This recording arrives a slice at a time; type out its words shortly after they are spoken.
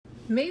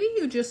Maybe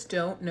you just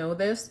don't know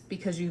this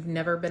because you've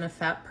never been a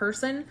fat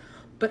person,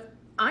 but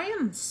I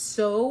am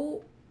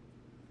so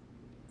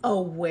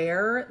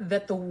aware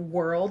that the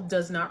world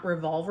does not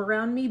revolve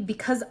around me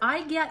because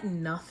I get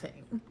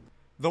nothing.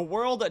 The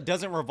world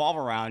doesn't revolve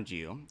around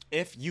you.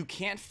 If you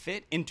can't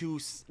fit into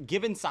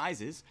given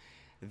sizes,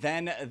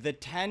 then the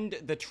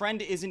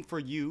trend isn't for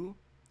you.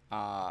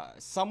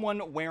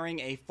 Someone wearing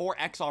a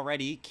 4X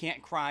already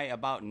can't cry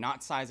about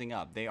not sizing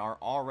up. They are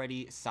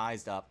already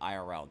sized up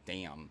IRL.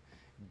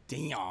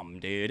 Damn,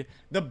 dude.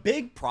 The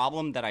big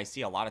problem that I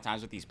see a lot of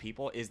times with these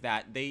people is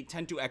that they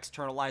tend to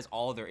externalize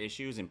all of their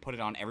issues and put it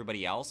on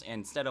everybody else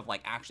instead of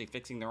like actually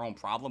fixing their own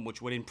problem, which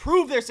would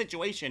improve their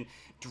situation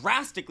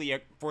drastically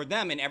for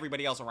them and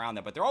everybody else around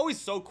them. But they're always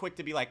so quick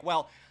to be like,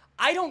 well,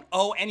 I don't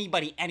owe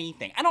anybody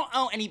anything. I don't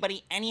owe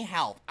anybody any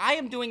help. I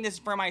am doing this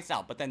for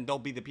myself. But then there'll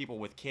be the people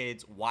with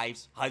kids,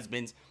 wives,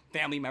 husbands,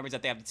 family members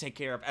that they have to take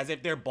care of, as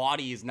if their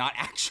body is not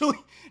actually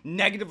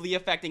negatively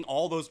affecting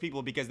all those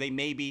people because they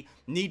maybe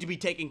need to be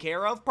taken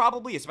care of,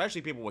 probably,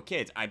 especially people with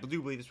kids. I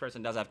do believe this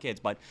person does have kids,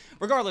 but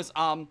regardless,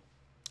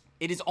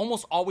 it is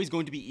almost always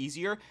going to be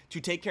easier to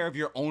take care of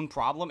your own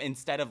problem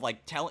instead of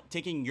like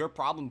taking your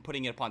problem and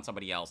putting it upon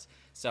somebody else.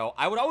 So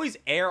I would always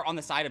err on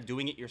the side of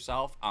doing it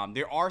yourself.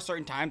 There are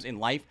certain times in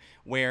life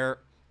where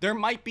there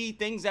might be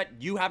things that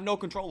you have no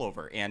control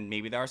over, and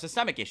maybe there are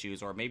systemic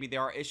issues, or maybe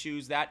there are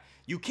issues that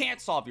you can't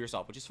solve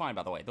yourself, which is fine,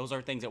 by the way. Those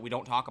are things that we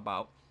don't talk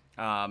about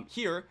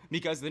here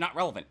because they're not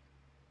relevant.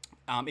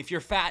 If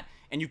you're fat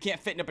and you can't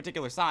fit in a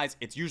particular size,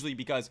 it's usually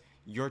because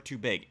you're too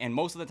big. And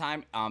most of the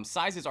time,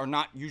 sizes are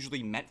not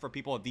usually meant for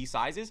people of these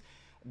sizes.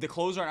 The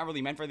clothes are not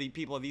really meant for the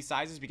people of these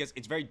sizes because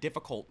it's very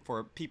difficult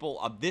for people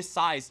of this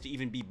size to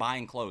even be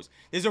buying clothes.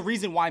 There's a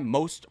reason why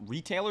most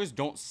retailers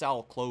don't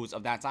sell clothes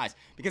of that size,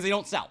 because they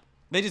don't sell.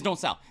 They just don't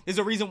sell. There's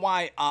a reason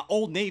why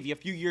Old Navy a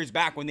few years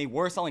back, when they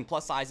were selling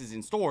plus sizes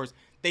in stores,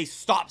 they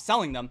stopped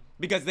selling them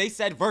because they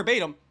said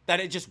verbatim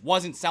that it just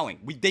wasn't selling.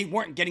 They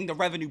weren't getting the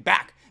revenue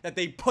back that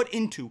they put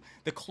into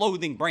the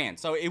clothing brand.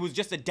 So it was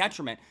just a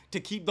detriment to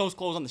keep those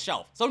clothes on the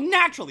shelf. So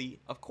naturally,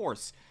 of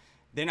course,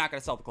 they're not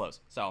going to sell the clothes.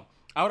 So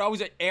I would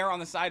always err on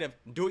the side of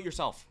do it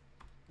yourself.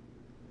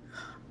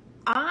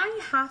 I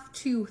have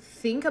to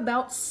think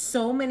about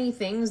so many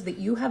things that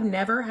you have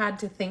never had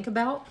to think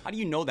about. How do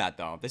you know that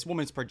though? This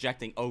woman's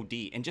projecting OD,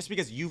 and just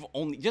because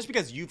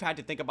you've had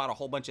to think about a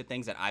whole bunch of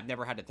things that I've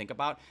never had to think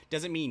about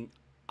doesn't mean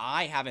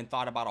I haven't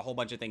thought about a whole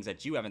bunch of things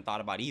that you haven't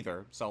thought about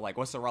either. So like,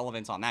 what's the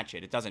relevance on that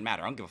shit? It doesn't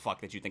matter. I don't give a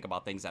fuck that you think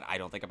about things that I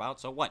don't think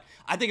about. So what?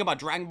 I think about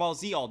Dragon Ball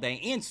Z all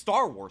day and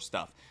Star Wars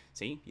stuff.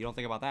 See, you don't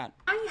think about that.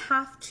 I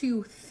have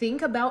to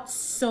think about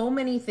so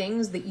many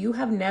things that you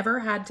have never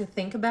had to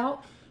think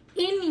about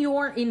in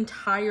your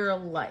entire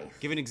life.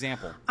 Give an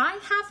example. I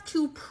have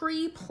to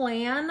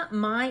pre-plan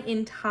my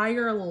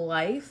entire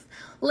life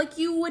like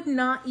you would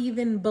not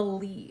even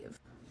believe.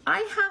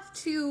 I have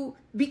to,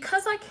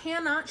 because I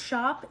cannot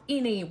shop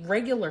in a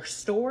regular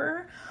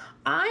store,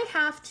 I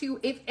have to,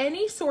 if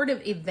any sort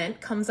of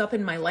event comes up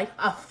in my life,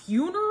 a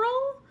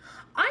funeral,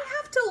 I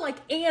have to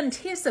like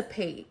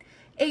anticipate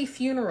a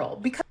funeral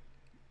because...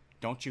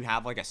 Don't you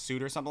have like a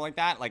suit or something like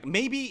that? Like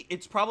maybe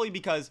it's probably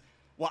because,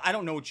 well, I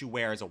don't know what you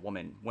wear as a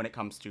woman when it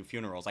comes to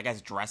funerals. I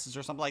guess dresses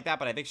or something like that,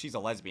 but I think she's a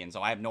lesbian,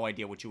 so I have no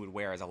idea what you would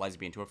wear as a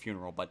lesbian to a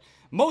funeral. But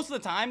most of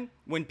the time,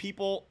 when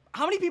people...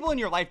 How many people in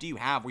your life do you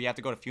have where you have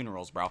to go to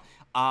funerals, bro?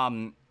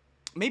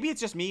 Maybe it's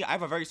just me. I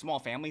have a very small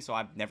family, so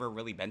I've never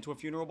really been to a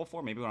funeral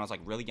before. Maybe when I was,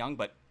 like, really young,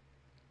 but...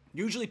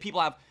 Usually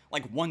people have,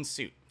 like, one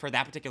suit for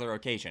that particular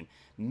occasion.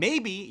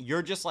 Maybe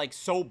you're just, like,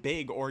 so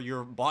big or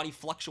your body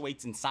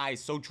fluctuates in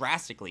size so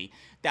drastically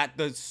that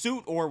the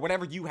suit or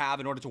whatever you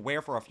have in order to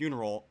wear for a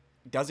funeral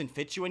doesn't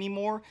fit you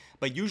anymore.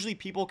 But usually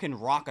people can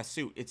rock a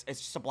suit. It's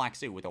just a black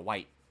suit with a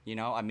white, you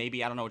know?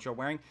 Maybe, I don't know what you're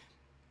wearing.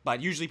 But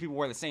usually people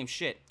wear the same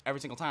shit every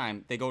single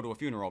time they go to a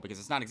funeral because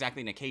it's not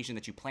exactly an occasion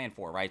that you plan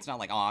for, right? It's not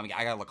like, oh, I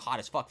gotta look hot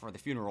as fuck for the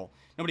funeral.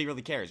 Nobody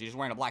really cares. You're just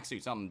wearing a black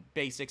suit, something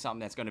basic, something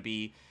that's going to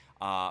be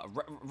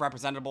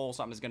representable,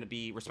 something that's going to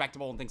be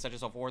respectable and things such and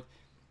so forth.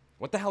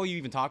 What the hell are you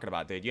even talking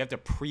about, dude? You have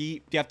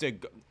to,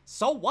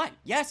 so what?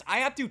 Yes, I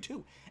have to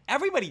too.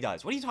 Everybody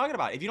does. What are you talking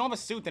about? If you don't have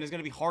a suit, then it's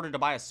going to be harder to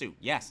buy a suit.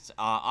 Yes,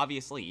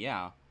 obviously,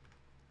 yeah.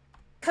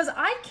 Because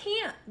I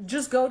can't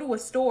just go to a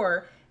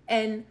store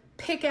and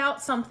pick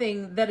out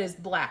something that is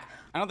black.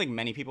 I don't think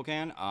many people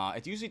can.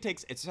 It usually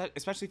takes,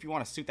 especially if you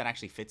want a suit that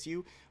actually fits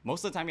you,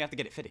 most of the time you have to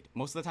get it fitted.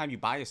 Most of the time you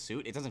buy a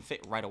suit, it doesn't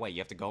fit right away. You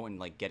have to go and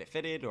like get it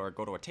fitted or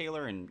go to a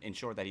tailor and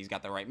ensure that he's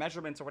got the right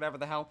measurements or whatever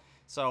the hell.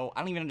 So I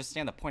don't even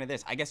understand the point of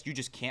this. I guess you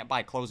just can't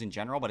buy clothes in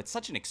general, but it's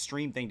such an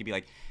extreme thing to be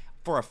like,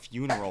 for a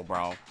funeral,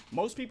 bro.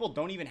 Most people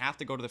don't even have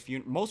to go to the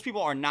funeral. Most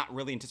people are not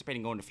really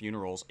anticipating going to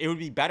funerals. It would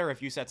be better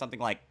if you said something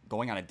like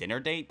going on a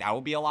dinner date. That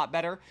would be a lot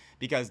better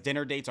because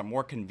dinner dates are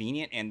more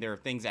convenient and there are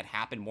things that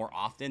happen more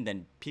often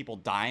than people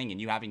dying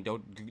and you having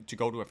to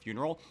go to a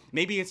funeral.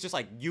 Maybe it's just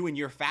like you and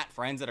your fat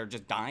friends that are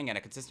just dying at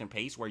a consistent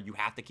pace where you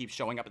have to keep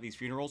showing up at these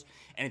funerals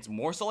and it's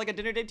more so like a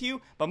dinner date to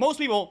you. But most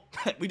people,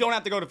 we don't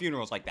have to go to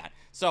funerals like that.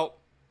 So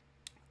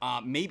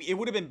maybe it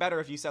would have been better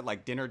if you said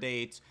like dinner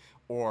dates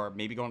or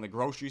maybe going to the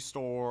grocery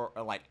store,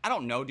 or like, I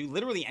don't know, dude.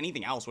 Literally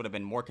anything else would have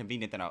been more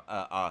convenient than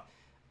a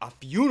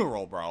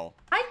funeral, bro.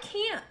 I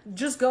can't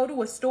just go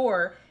to a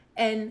store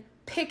and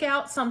pick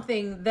out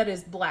something that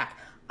is black.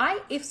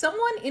 If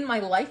someone in my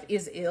life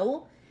is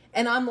ill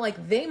and I'm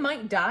like, they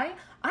might die,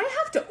 I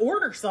have to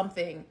order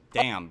something.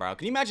 Damn, bro.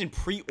 Can you imagine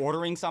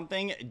pre-ordering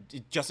something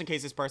just in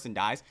case this person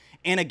dies?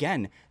 And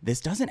again, this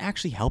doesn't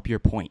actually help your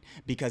point,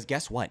 because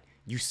guess what?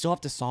 You still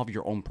have to solve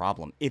your own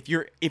problem. If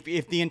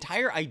the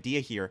entire idea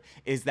here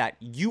is that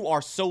you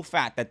are so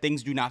fat that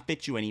things do not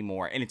fit you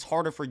anymore and it's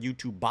harder for you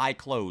to buy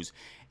clothes,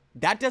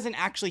 that doesn't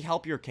actually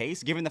help your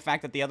case, given the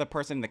fact that the other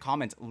person in the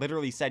comments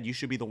literally said you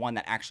should be the one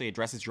that actually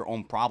addresses your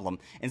own problem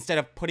instead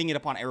of putting it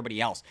upon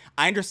everybody else.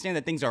 I understand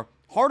that things are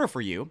harder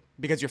for you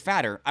because you're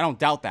fatter. I don't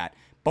doubt that.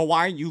 But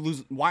why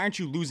aren't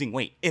you losing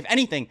weight? If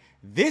anything,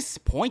 this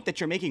point that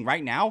you're making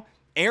right now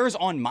errs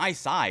on my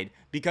side,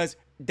 because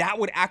that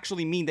would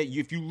actually mean that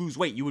if you lose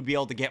weight, you would be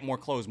able to get more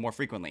clothes more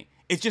frequently.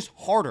 It's just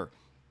harder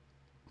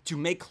to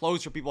make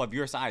clothes for people of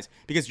your size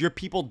because your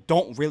people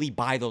don't really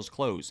buy those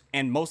clothes.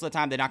 And most of the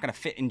time, they're not going to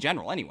fit in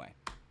general anyway.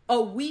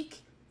 A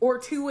week or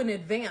two in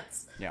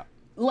advance. Yeah.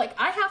 Like,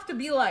 I have to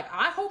be like,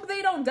 I hope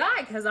they don't die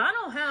because I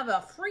don't have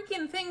a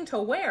freaking thing to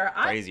wear.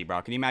 Crazy,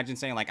 bro. Can you imagine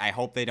saying, like, I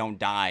hope they don't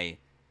die,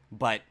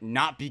 but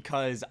not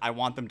because I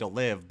want them to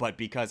live, but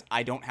because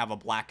I don't have a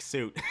black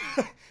suit?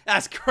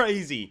 That's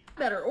crazy.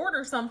 Better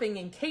order something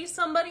in case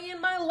somebody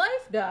in my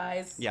life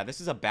dies. Yeah, this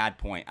is a bad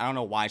point. I don't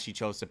know why she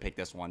chose to pick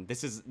this one.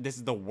 This is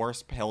the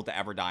worst hill to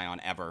ever die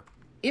on ever.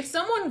 If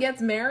someone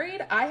gets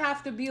married, I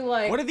have to be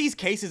like... What are these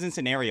cases and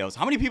scenarios?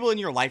 How many people in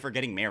your life are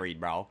getting married,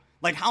 bro?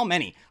 Like, how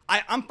many?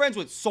 I'm friends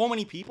with so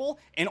many people,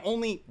 and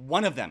only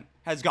one of them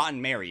has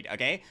gotten married,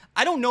 okay?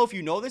 I don't know if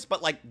you know this,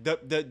 but, like,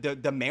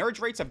 the marriage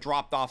rates have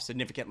dropped off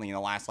significantly in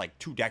the last, like,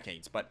 2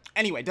 decades. But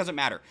anyway, it doesn't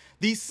matter.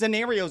 These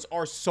scenarios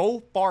are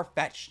so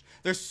far-fetched.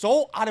 They're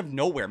so out of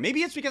nowhere.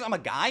 Maybe it's because I'm a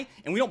guy,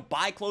 and we don't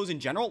buy clothes in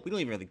general. We don't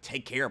even really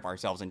take care of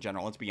ourselves in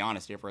general. Let's be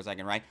honest here for a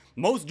second, right?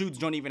 Most dudes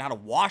don't even know how to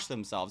wash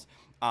themselves,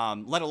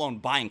 let alone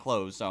buying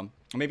clothes. So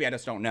maybe I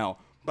just don't know.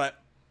 But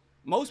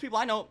most people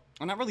I know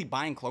are not really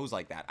buying clothes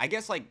like that. I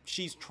guess, like,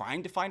 she's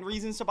trying to find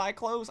reasons to buy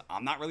clothes.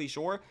 I'm not really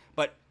sure.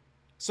 But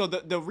so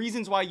the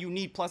reasons why you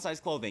need plus size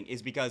clothing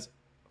is because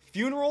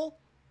funeral,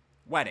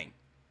 wedding.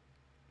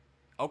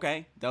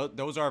 Okay,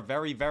 those are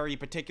very, very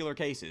particular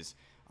cases.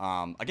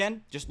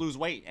 Again, just lose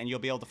weight and you'll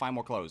be able to find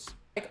more clothes.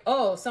 Like,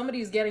 oh,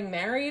 somebody's getting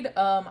married.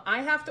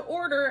 I have to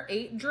order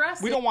 8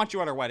 dresses. We don't want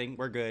you at our wedding.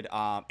 We're good.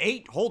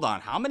 8? Hold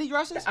on. How many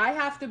dresses? I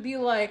have to be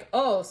like,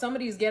 oh,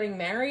 somebody's getting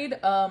married.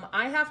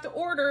 I have to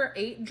order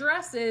 8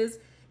 dresses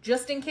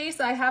just in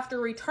case I have to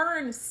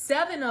return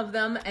 7 of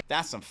them.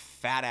 That's some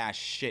fat ass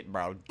shit,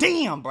 bro.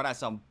 Damn, bro. That's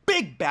some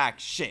big back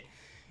shit.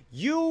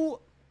 You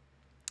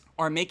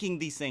are making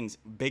these things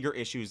bigger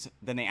issues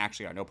than they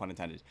actually are. No pun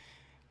intended.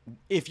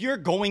 If you're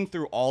going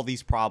through all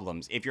these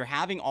problems, if you're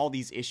having all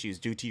these issues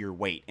due to your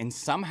weight, and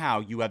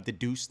somehow you have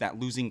deduced that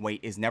losing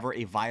weight is never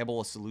a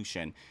viable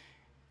solution,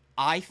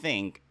 I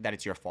think that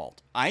it's your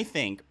fault. I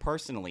think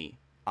personally,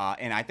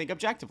 and I think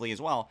objectively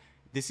as well,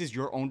 this is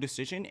your own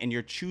decision and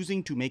you're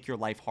choosing to make your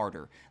life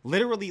harder.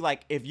 Literally,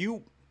 like, if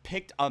you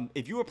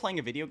were playing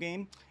a video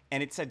game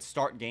and it said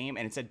start game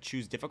and it said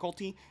choose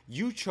difficulty,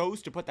 you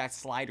chose to put that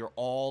slider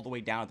all the way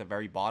down at the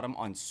very bottom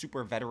on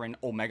super veteran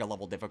omega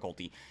level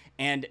difficulty.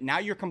 And now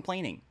you're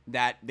complaining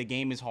that the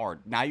game is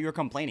hard. Now you're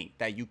complaining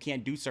that you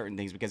can't do certain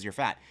things because you're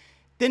fat.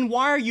 Then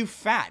why are you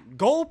fat?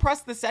 Go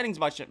press the settings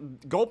button,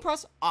 go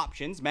press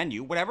options,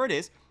 menu, whatever it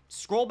is,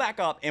 scroll back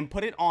up and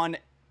put it on,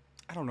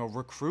 I don't know,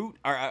 recruit,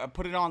 or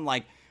put it on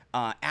like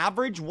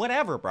average,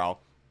 whatever, bro.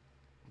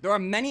 There are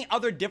many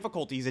other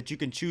difficulties that you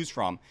can choose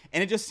from,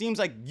 and it just seems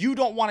like you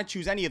don't want to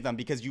choose any of them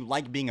because you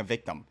like being a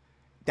victim.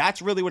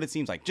 That's really what it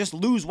seems like. Just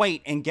lose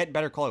weight and get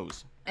better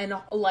clothes. And,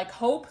 like,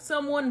 hope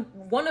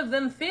one of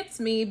them fits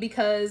me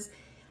because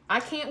I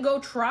can't go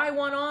try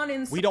one on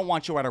and... We don't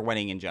want you at our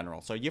wedding in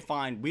general, so you're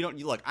fine.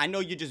 Look, I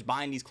know you're just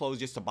buying these clothes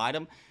just to buy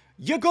them.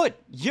 You're good.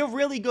 You're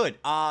really good.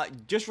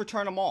 Just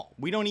return them all.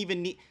 We don't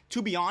even need...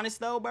 To be honest,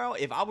 though, bro,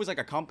 if I was like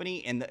a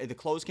company and the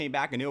clothes came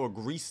back and they were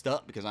greased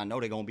up, because I know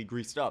they're going to be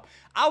greased up,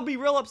 I would be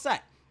real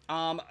upset.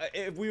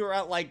 If we were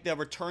at like the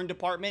return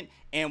department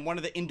and one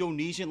of the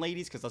Indonesian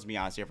ladies, because let's be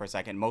honest here for a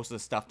second, most of the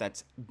stuff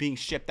that's being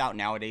shipped out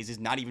nowadays is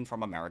not even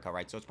from America,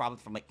 right? So it's probably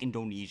from like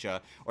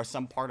Indonesia or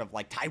some part of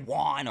like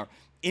Taiwan or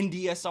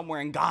India, somewhere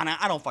in Ghana.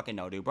 I don't fucking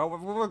know, dude, bro.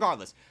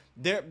 Regardless,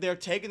 they're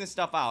taking this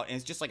stuff out and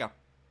it's just like a...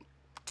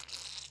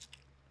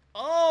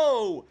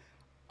 Oh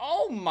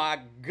my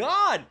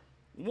God.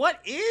 What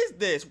is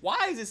this?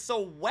 Why is it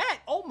so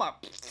wet? Oh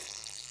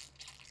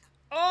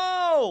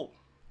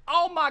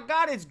my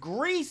God, it's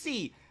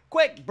greasy.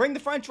 Quick, bring the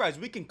french fries.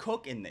 We can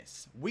cook in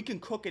this. We can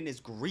cook in this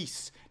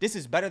grease. This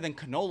is better than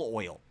canola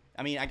oil.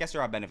 I mean, I guess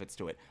there are benefits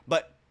to it.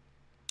 But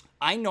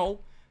I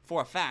know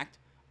for a fact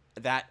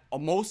that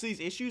most of these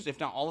issues, if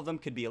not all of them,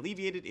 could be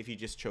alleviated if you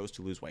just chose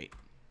to lose weight.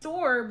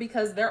 store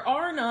because there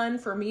are none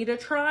for me to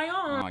try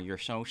on. Oh, you're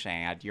so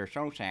sad. You're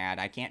so sad.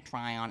 I can't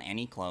try on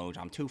any clothes.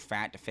 I'm too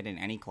fat to fit in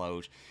any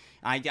clothes.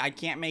 I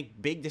can't make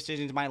big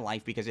decisions in my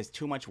life because it's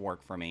too much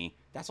work for me.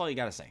 That's all you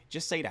gotta say.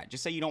 Just say that.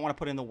 Just say you don't want to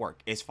put in the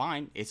work. It's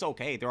fine. It's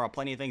okay. There are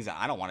plenty of things that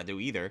I don't want to do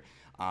either.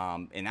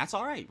 And that's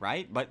all right,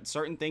 right? But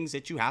certain things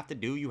that you have to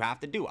do, you have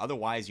to do.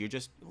 Otherwise, you're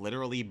just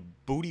literally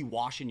booty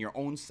washing your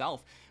own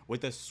self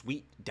with a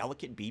sweet,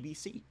 delicate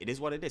BBC. It is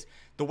what it is.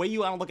 The way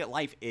you want to look at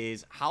life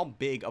is how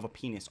big of a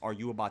penis are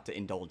you about to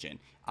indulge in?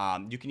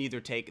 You can either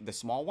take the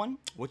small one,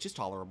 which is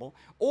tolerable,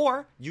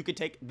 or you could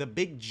take the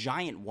big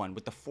giant one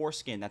with the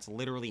foreskin that's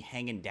literally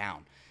hanging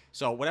down.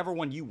 So whatever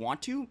one you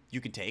want to, you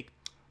can take.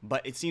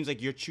 But it seems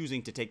like you're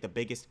choosing to take the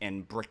biggest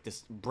and brick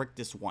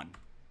this one.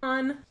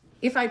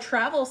 If I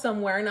travel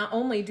somewhere, not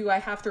only do I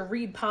have to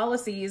read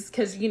policies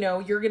because, you know,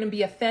 you're going to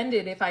be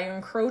offended if I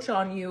encroach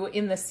on you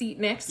in the seat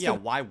next to Yeah,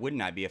 why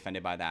wouldn't I be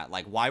offended by that?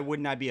 Like, why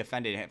wouldn't I be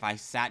offended if I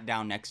sat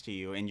down next to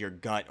you and your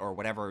gut or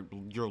whatever,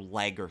 your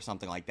leg or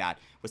something like that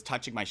was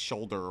touching my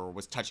shoulder or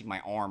was touching my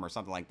arm or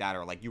something like that,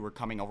 or like you were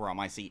coming over on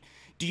my seat?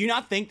 Do you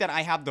not think that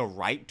I have the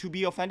right to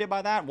be offended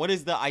by that? What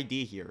is the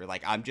idea here?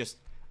 Like, I'm just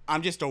a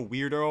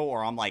weirdo,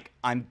 or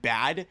I'm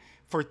bad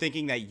for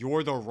thinking that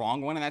you're the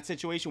wrong one in that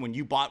situation when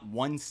you bought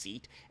one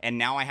seat and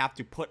now I have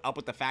to put up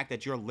with the fact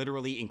that you're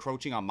literally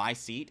encroaching on my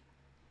seat?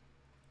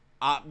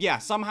 Yeah,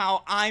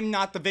 somehow I'm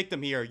not the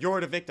victim here. You're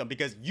the victim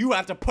because you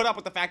have to put up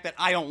with the fact that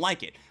I don't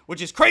like it,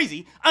 which is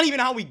crazy. I don't even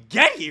know how we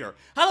get here.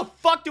 How the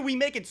fuck do we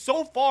make it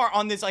so far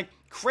on this like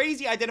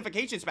crazy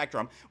identification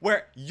spectrum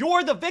where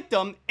you're the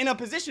victim in a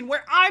position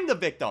where I'm the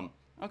victim?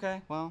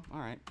 Okay, well, all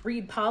right.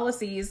 Read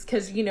policies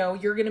because, you know,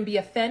 you're going to be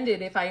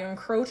offended if I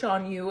encroach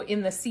on you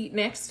in the seat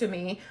next to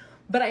me.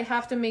 But I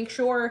have to make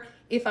sure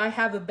if I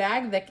have a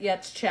bag that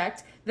gets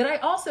checked that I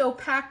also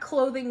pack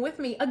clothing with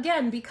me.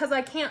 Again, because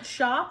I can't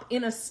shop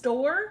in a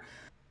store.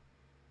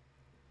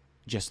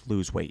 Just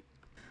lose weight.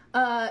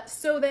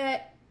 So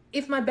that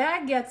if my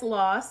bag gets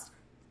lost,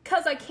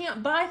 because I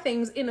can't buy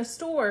things in a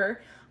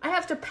store, I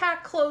have to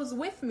pack clothes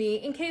with me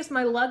in case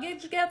my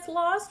luggage gets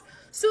lost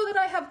so that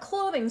I have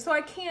clothing. So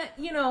I can't,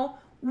 you know,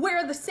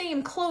 wear the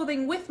same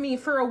clothing with me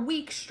for a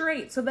week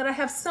straight so that I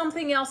have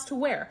something else to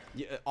wear.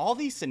 Yeah, all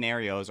these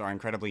scenarios are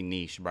incredibly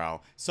niche,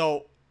 bro.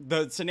 So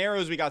the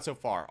scenarios we got so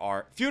far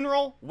are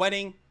funeral,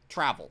 wedding,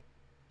 travel.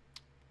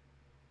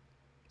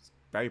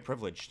 Very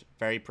privileged,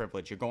 very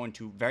privileged. You're going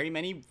to very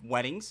many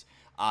weddings.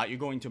 You're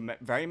going to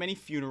very many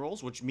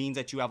funerals, which means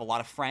that you have a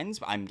lot of friends,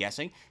 I'm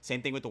guessing.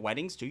 Same thing with the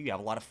weddings, too. You have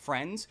a lot of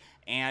friends.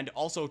 And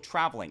also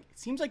traveling. It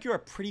seems like you're a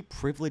pretty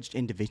privileged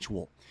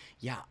individual.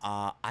 Yeah,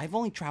 I've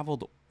only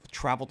traveled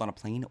on a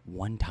plane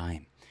one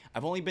time.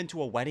 I've only been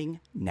to a wedding,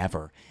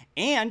 never.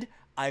 And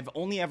I've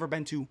only ever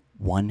been to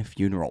one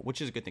funeral,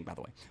 which is a good thing, by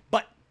the way.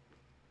 But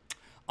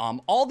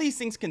all these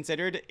things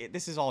considered,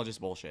 this is all just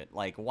bullshit.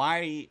 Like,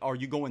 why are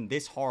you going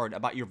this hard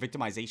about your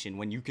victimization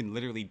when you can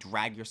literally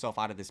drag yourself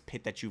out of this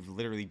pit that you've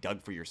literally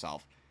dug for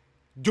yourself?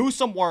 Do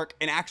some work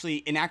and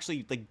actually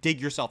like dig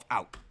yourself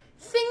out.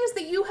 Things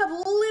that you have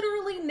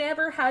literally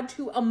never had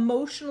to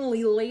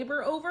emotionally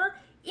labor over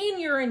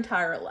in your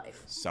entire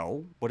life.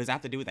 So, what does that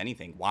have to do with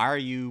anything? Why are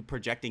you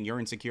projecting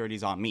your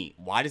insecurities on me?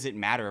 Why does it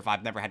matter if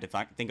I've never had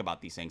to think about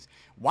these things?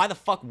 Why the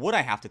fuck would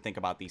I have to think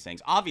about these things?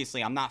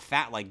 Obviously, I'm not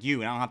fat like you,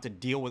 and I don't have to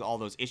deal with all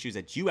those issues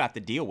that you have to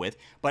deal with.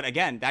 But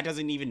again, that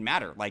doesn't even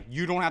matter. Like,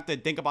 you don't have to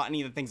think about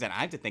any of the things that I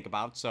have to think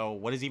about, so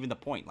what is even the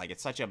point? Like,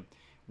 it's such a...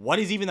 What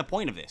is even the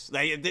point of this?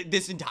 Like,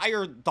 this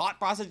entire thought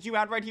process you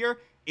had right here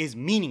is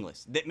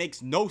meaningless. That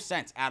makes no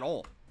sense at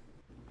all.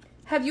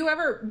 Have you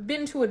ever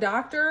been to a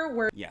doctor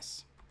where...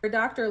 Yes. A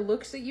doctor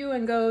looks at you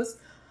and goes,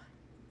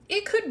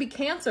 it could be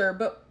cancer,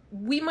 but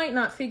we might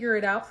not figure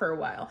it out for a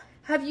while.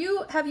 Have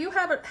you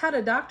had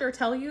a doctor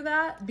tell you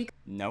that?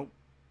 Nope.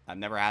 I've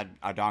never had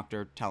a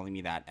doctor telling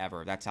me that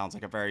ever. That sounds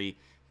like a very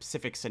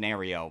specific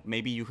scenario.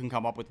 Maybe you can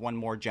come up with one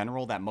more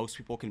general that most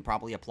people can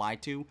probably apply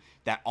to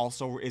that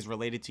also is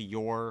related to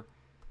your...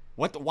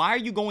 Why are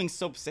you going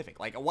so specific?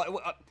 Like,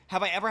 what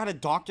have I ever had a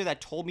doctor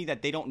that told me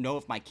that they don't know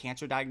if my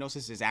cancer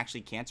diagnosis is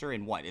actually cancer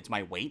and what? It's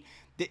my weight?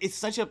 It's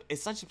such a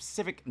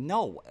specific...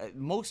 No,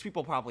 most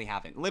people probably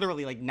haven't.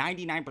 Literally, like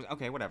 99%.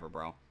 Okay, whatever,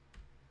 bro.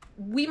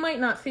 We might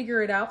not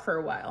figure it out for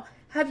a while.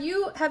 Have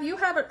you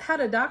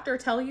had a doctor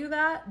tell you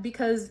that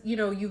because, you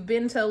know, you've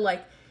been to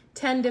like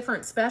 10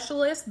 different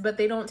specialists, but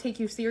they don't take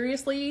you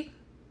seriously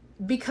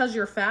because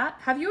you're fat?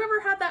 Have you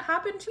ever had that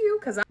happen to you?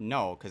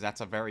 No, because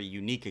that's a very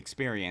unique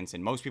experience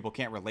and most people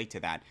can't relate to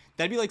that.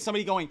 That'd be like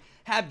somebody going,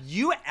 have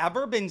you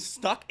ever been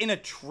stuck in a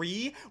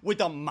tree with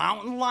a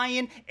mountain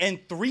lion and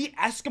 3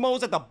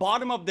 Eskimos at the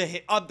bottom of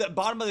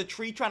the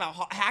tree trying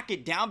to hack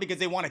it down because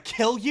they want to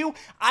kill you?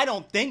 I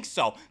don't think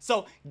so.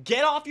 So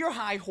get off your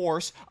high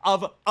horse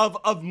of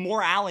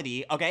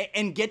morality, okay,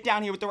 and get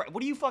down here with the right...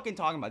 What are you fucking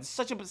talking about? It's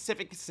such a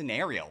specific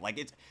scenario. Like,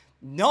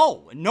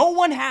 No, no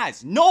one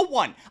has. No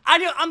one.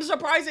 I'm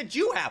surprised that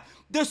you have.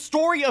 The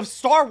story of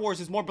Star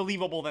Wars is more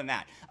believable than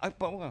that.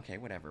 But okay,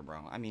 whatever,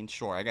 bro. I mean,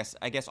 sure. I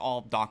guess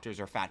all doctors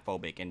are fat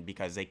phobic, and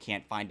because they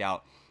can't find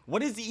out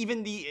what is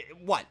even the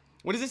what?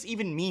 What does this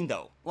even mean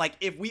though? Like,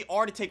 if we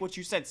are to take what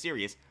you said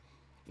serious,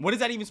 what is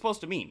that even supposed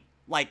to mean?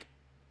 Like,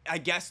 I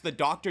guess the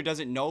doctor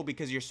doesn't know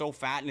because you're so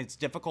fat, and it's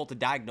difficult to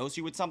diagnose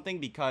you with something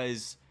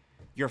because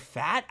you're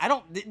fat.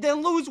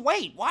 Then lose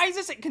weight. Why is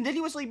this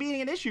continuously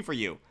being an issue for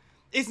you?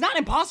 It's not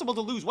impossible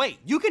to lose weight.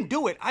 You can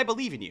do it. I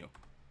believe in you.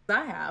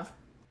 I have.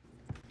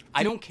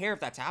 I don't care if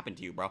that's happened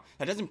to you, bro.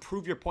 That doesn't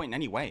prove your point in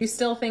any way. You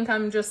still think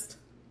I'm just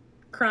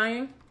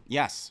crying?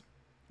 Yes.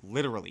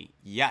 Literally.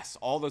 Yes.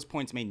 All those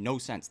points made no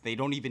sense. They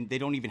don't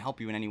even help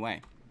you in any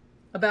way.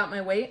 About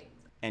my weight?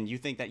 And you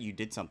think that you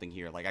did something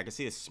here. Like, I can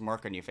see a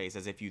smirk on your face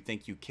as if you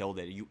think you killed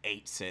it. You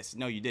ate, sis.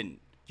 No, you didn't.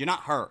 You're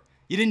not her.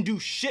 You didn't do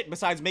shit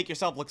besides make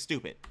yourself look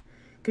stupid.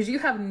 Because you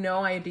have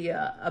no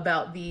idea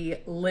about the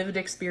lived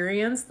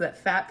experience that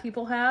fat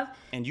people have.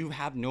 And you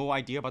have no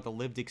idea about the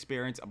lived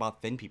experience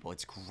about thin people.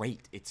 It's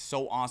great. It's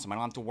so awesome. I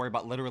don't have to worry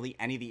about literally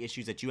any of the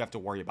issues that you have to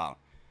worry about.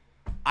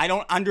 I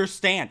don't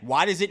understand.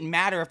 Why does it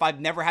matter if I've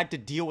never had to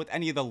deal with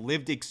any of the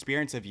lived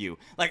experience of you?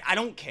 Like, I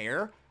don't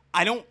care.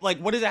 I don't, like,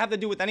 what does it have to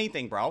do with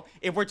anything, bro?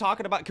 If we're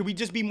talking about, could we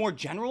just be more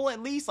general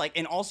at least? Like,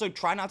 and also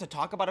try not to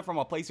talk about it from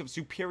a place of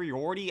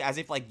superiority as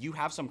if, like, you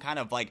have some kind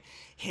of, like,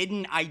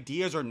 hidden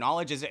ideas or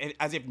knowledge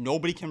as if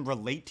nobody can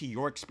relate to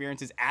your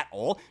experiences at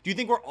all? Do you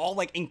think we're all,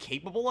 like,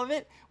 incapable of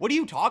it? What do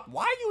you talk?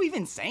 Why are you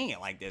even saying it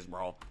like this,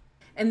 bro?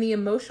 And the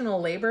emotional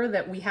labor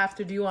that we have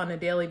to do on a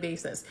daily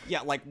basis.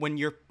 Yeah, like when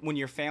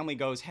your family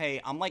goes, hey,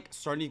 I'm like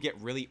starting to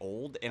get really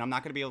old and I'm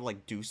not gonna be able to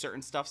like do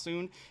certain stuff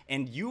soon,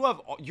 and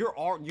you're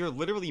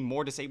literally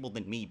more disabled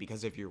than me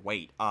because of your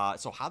weight.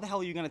 So how the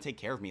hell are you gonna take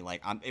care of me?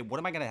 Like, what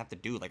am I gonna have to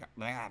do? Like,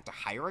 am I gonna have to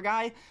hire a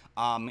guy?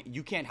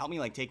 You can't help me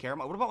like take care of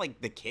my. What about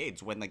like the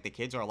kids when like the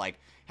kids are like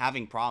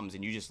having problems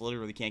and you just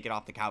literally can't get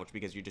off the couch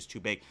because you're just too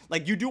big?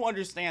 Like, you do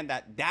understand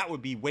that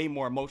would be way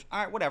more emotional.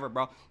 All right, whatever,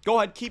 bro. Go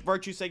ahead, keep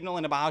virtue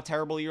signaling about how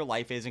terrible your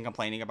life is and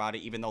complaining about it,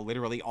 even though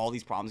literally all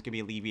these problems can be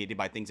alleviated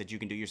by things that you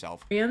can do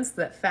yourself.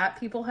 That fat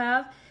people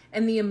have,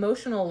 and the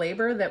emotional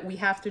labor that we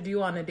have to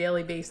do on a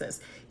daily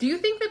basis. Do you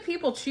think that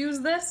people choose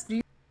this?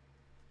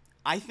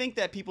 I think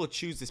that people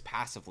choose this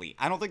passively.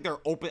 I don't think they're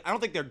open. I don't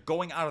think they're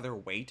going out of their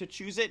way to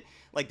choose it.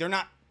 Like, they're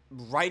not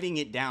writing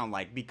it down,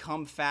 like,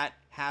 become fat,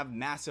 have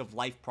massive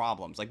life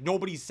problems. Like,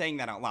 nobody's saying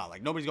that out loud.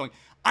 Like, nobody's going,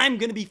 I'm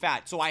going to be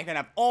fat so I can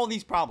have all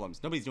these problems.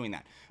 Nobody's doing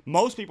that.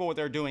 Most people, what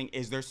they're doing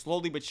is they're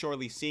slowly but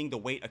surely seeing the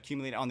weight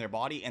accumulate on their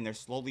body, and they're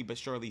slowly but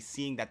surely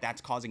seeing that that's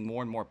causing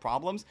more and more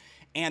problems,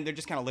 and they're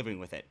just kind of living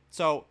with it.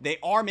 So they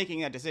are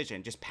making that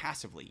decision just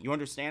passively. You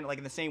understand? Like,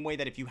 in the same way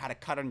that if you had a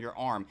cut on your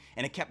arm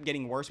and it kept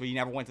getting worse but you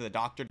never went to the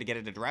doctor to get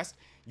it addressed,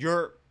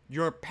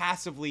 you're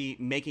passively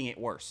making it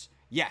worse.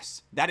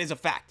 Yes, that is a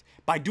fact.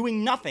 By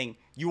doing nothing,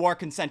 you are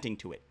consenting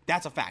to it.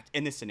 That's a fact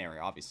in this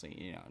scenario. Obviously,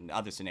 you know, in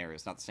other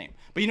scenarios, not the same.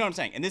 But you know what I'm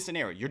saying? In this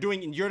scenario,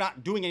 you're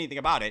not doing anything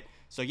about it.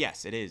 So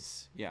yes, it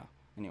is. Yeah.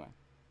 Anyway.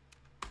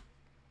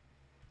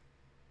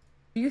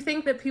 Do you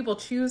think that people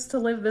choose to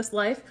live this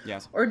life?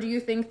 Yes. Or do you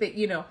think that,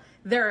 you know,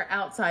 there are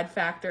outside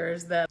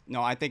factors that...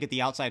 No, I think that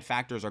the outside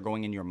factors are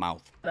going in your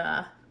mouth.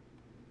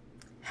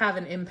 Have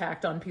an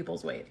impact on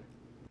people's weight.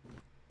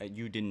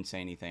 You didn't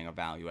say anything of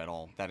value at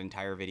all. That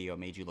entire video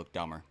made you look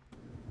dumber.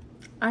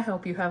 I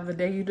hope you have the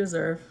day you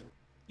deserve.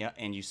 Yeah,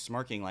 and you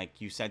smirking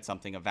like you said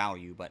something of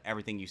value, but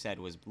everything you said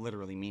was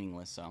literally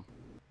meaningless, so.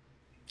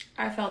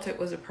 I felt it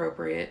was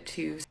appropriate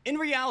to... In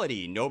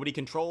reality, nobody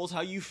controls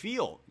how you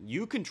feel.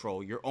 You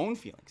control your own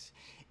feelings.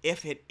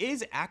 If it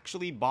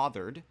actually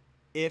bothered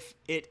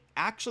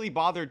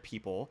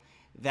people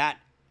that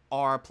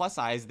are plus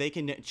size, they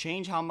can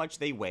change how much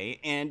they weigh,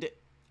 and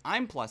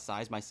I'm plus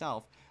size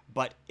myself,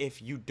 but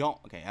if you don't...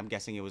 Okay, I'm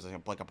guessing it was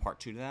like a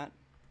part 2 to that.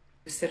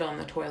 Sit on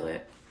the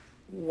toilet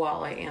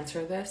while I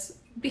answer this,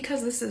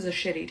 because this is a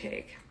shitty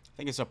take. I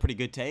think it's a pretty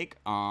good take.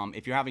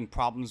 If you're having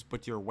problems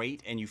with your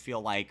weight and you feel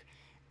like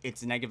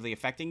it's negatively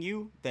affecting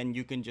you, then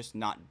you can just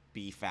not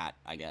be fat,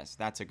 I guess.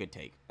 That's a good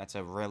take. That's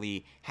a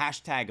really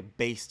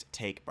 #based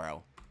take,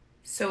 bro.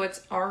 So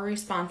it's our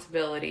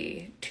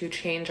responsibility to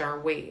change our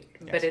weight,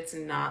 yes. But it's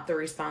not the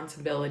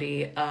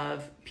responsibility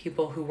of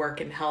people who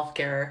work in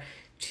healthcare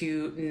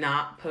to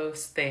not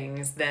post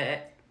things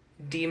that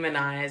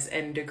demonize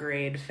and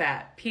degrade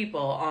fat people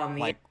on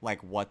the...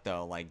 Like what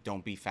though? Like,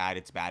 don't be fat,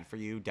 it's bad for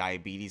you.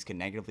 Diabetes can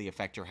negatively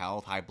affect your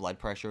health. High blood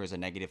pressure is a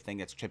negative thing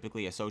that's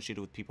typically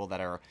associated with people that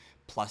are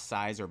plus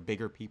size or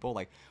bigger people.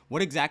 Like,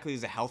 what exactly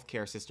is the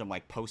healthcare system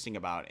like posting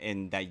about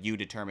in that you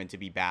determine to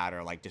be bad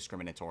or like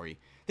discriminatory?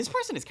 This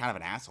person is kind of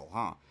an asshole,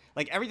 huh?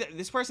 Like,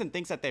 this person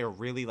thinks that they're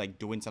really like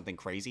doing something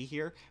crazy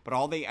here, but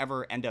all they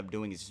ever end up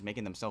doing is just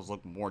making themselves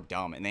look more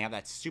dumb, and they have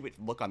that stupid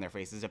look on their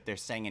face as if they're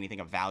saying anything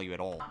of value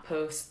at all.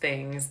 Post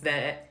things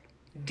that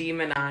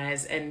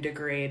demonize and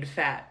degrade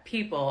fat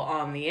people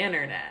on the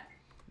internet.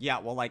 Yeah,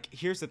 well, like,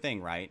 here's the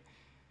thing, right?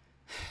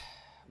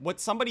 what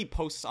somebody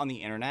posts on the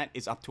internet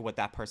is up to what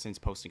that person is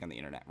posting on the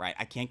internet, right?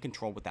 I can't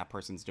control what that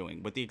person's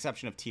doing, with the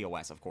exception of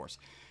TOS, of course.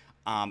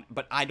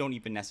 But I don't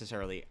even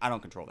necessarily, I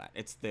don't control that.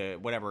 It's the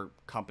whatever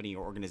company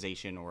or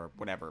organization or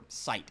whatever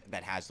site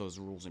that has those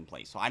rules in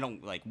place. So I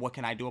don't, like, what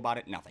can I do about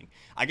it? Nothing.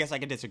 I guess I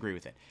could disagree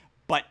with it.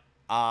 But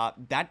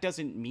that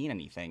doesn't mean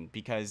anything,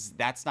 because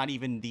that's not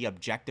even the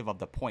objective of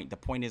the point. The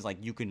point is, like,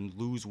 you can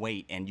lose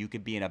weight and you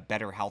could be in a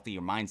better, healthier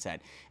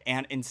mindset.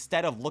 And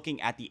instead of looking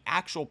at the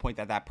actual point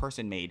that that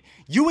person made,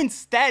 you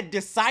instead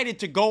decided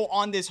to go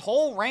on this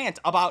whole rant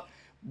about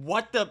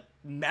what the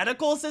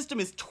medical system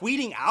is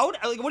tweeting out.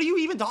 Like, what are you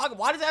even talking?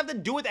 Why does it have to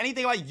do with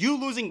anything about you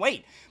losing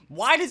weight?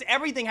 Why does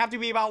everything have to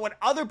be about what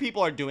other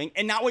people are doing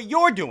and not what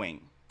you're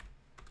doing?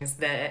 Is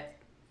that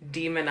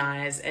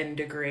demonize and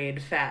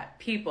degrade fat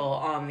people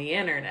on the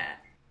internet.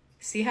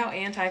 See how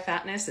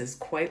anti-fatness is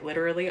quite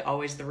literally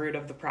always the root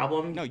of the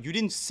problem? No, you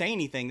didn't say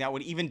anything that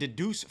would even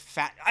deduce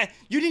fat.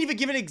 You didn't even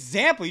give an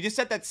example. You just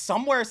said that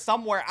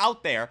somewhere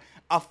out there,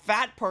 a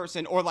fat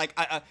person or like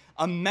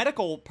a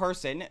medical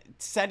person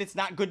said it's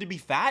not good to be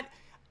fat.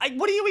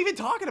 What are you even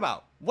talking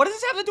about? What does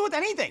this have to do with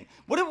anything?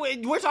 We're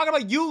talking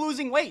about you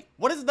losing weight.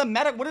 What is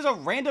a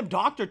random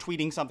doctor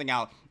tweeting something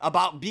out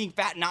about being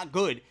fat not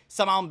good?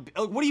 Somehow,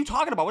 what are you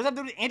talking about? What does that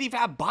have to do with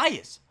anti-fat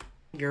bias?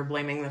 You're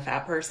blaming the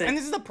fat person. And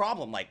this is the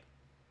problem, like,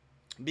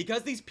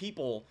 because these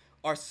people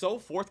are so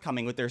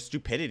forthcoming with their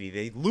stupidity,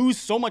 they lose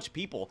so much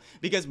people,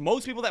 because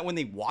most people that when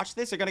they watch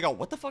this are gonna go,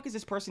 what the fuck is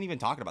this person even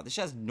talking about? This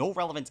has no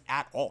relevance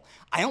at all.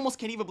 I almost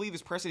can't even believe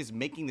this person is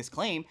making this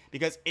claim,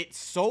 because it's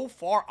so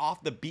far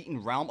off the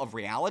beaten realm of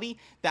reality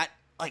that,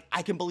 like,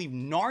 I can believe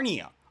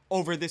Narnia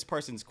over this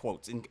person's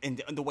quotes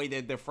and the way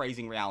that they're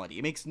phrasing reality.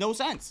 It makes no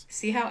sense.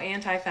 See how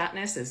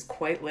anti-fatness is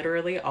quite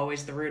literally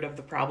always the root of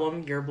the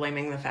problem? You're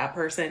blaming the fat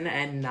person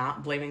and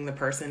not blaming the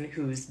person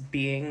who's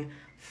being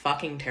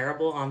fucking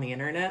terrible on the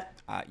internet.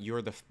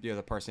 You're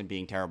the person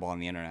being terrible on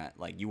the internet.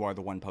 Like, you are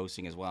the one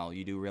posting as well.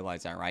 You do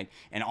realize that, right?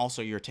 And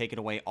also, you're taking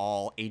away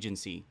all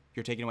agency.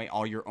 You're taking away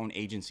all your own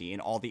agency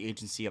and all the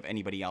agency of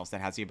anybody else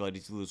that has the ability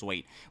to lose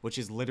weight, which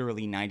is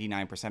literally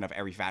 99% of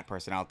every fat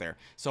person out there.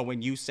 So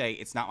when you say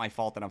it's not my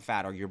fault that I'm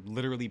fat, or you're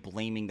literally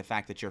blaming the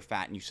fact that you're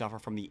fat and you suffer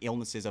from the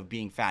illnesses of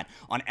being fat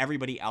on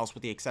everybody else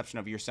with the exception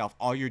of yourself,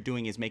 all you're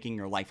doing is making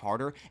your life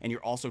harder, and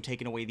you're also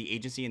taking away the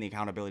agency and the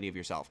accountability of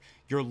yourself.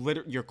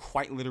 You're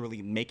quite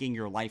literally making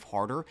your life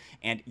harder,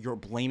 and you're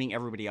blaming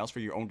everybody else for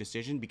your own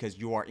decision because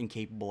you are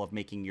incapable of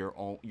making your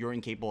own. You're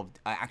incapable of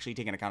actually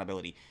taking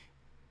accountability.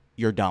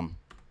 You're dumb.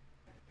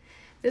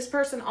 This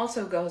person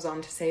also goes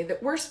on to say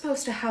that we're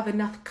supposed to have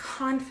enough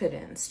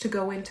confidence to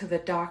go into the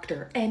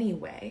doctor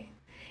anyway.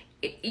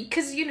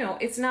 Because, you know,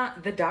 it's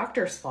not the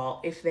doctor's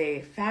fault if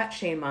they fat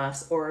shame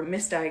us or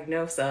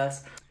misdiagnose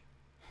us.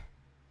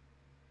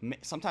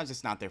 Sometimes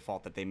it's not their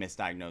fault that they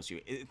misdiagnose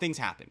you. Things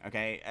happen,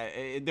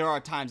 okay? There are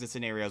times and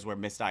scenarios where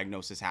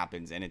misdiagnosis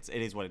happens, and it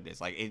is what it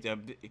is. Like,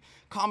 it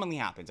commonly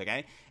happens,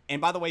 okay? And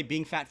by the way,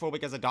 being fat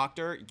phobic as a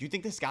doctor, do you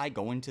think this guy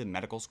going to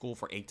medical school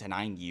for 8 to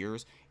 9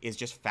 years is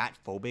just fat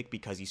phobic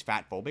because he's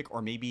fat phobic?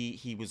 Or maybe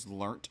he was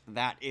learnt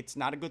that it's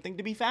not a good thing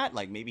to be fat?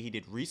 Like, maybe he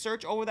did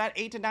research over that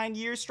 8 to 9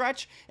 year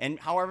stretch, and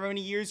however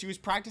many years he was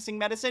practicing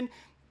medicine,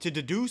 to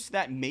deduce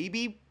that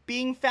maybe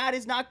being fat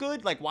is not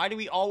good? Like, why do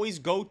we always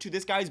go to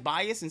this guy's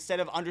bias instead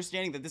of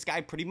understanding that this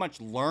guy pretty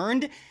much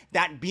learned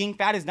that being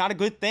fat is not a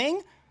good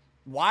thing?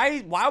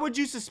 Why would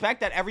you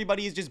suspect that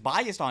everybody is just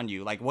biased on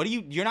you? Like,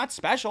 you're not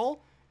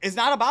special. It's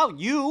not about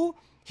you.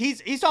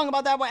 He's talking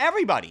about that with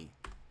everybody.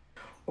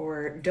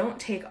 Or don't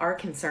take our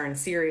concerns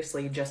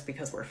seriously just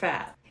because we're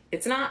fat.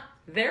 It's not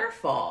their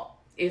fault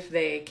if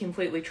they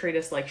completely treat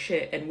us like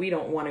shit and we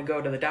don't want to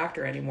go to the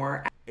doctor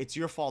anymore. It's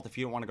your fault if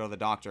you don't want to go to the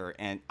doctor,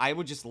 and I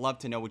would just love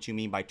to know what you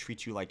mean by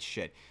treat you like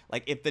shit.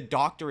 Like, if the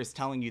doctor is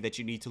telling you that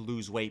you need to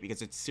lose weight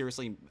because it's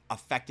seriously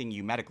affecting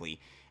you medically,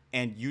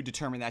 and you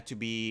determine that to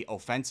be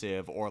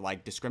offensive or,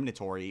 like,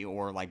 discriminatory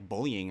or, like,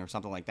 bullying or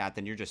something like that,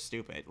 then you're just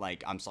stupid.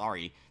 Like, I'm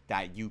sorry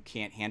that you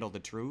can't handle the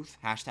truth.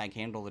 Hashtag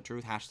handle the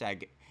truth.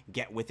 Hashtag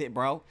get with it,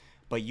 bro.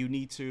 But you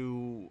need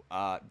to,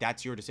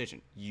 that's your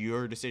decision.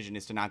 Your decision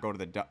is to not go to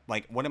the,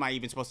 like, what am I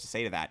even supposed to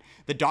say to that?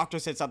 The doctor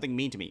said something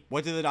mean to me.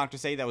 What did the doctor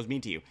say that was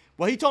mean to you?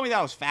 Well, he told me that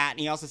I was fat,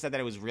 and he also said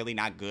that it was really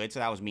not good, so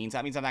that was mean. So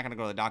that means I'm not going to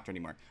go to the doctor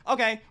anymore.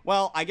 Okay,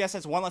 well, I guess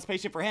that's one less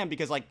patient for him,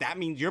 because, like, that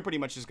means you're pretty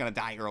much just going to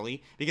die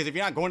early, because if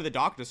you're not going to the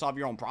doctor to solve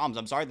your own problems,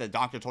 I'm sorry that the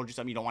doctor told you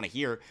something you don't want to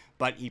hear,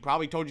 but he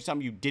probably told you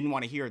something you didn't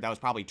want to hear that was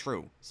probably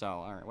true. So,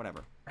 all right,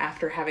 whatever.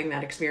 After having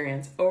that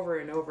experience over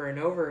and over and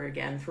over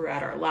again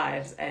throughout our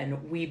lives,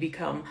 and we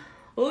become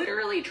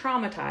literally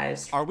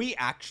traumatized. Are we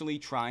actually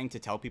trying to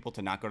tell people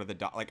to not go to the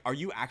doctor? Like, are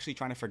you actually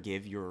trying to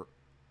forgive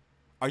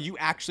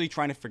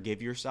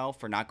yourself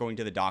for not going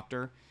to the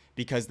doctor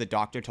because the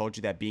doctor told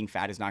you that being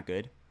fat is not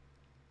good?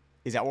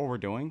 Is that what we're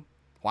doing?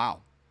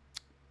 Wow.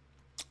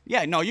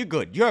 Yeah, no, you're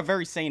good. You're a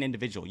very sane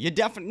individual. You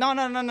definitely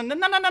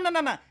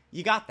no.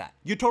 You got that.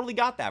 You totally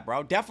got that,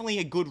 bro. Definitely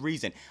a good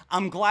reason.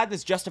 I'm glad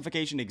this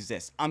justification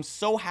exists. I'm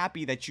so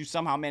happy that you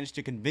somehow managed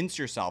to convince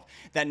yourself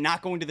that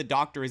not going to the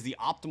doctor is the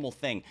optimal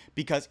thing,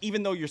 because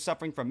even though you're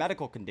suffering from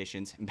medical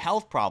conditions,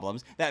 health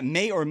problems that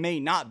may or may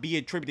not be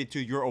attributed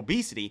to your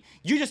obesity,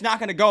 you're just not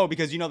going to go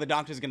because you know the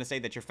doctor's going to say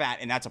that you're fat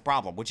and that's a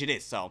problem, which it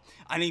is. So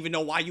I don't even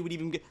know why you would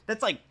even get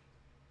that's like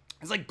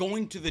it's like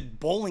going to the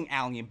bowling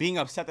alley and being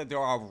upset that there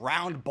are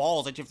round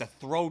balls that you have to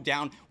throw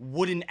down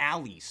wooden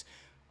alleys.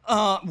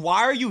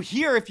 Why are you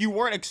here if you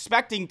weren't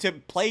expecting to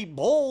play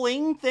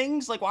bowling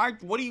things? Like, why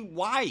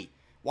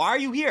are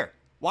you here?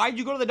 Why did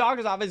you go to the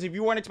doctor's office if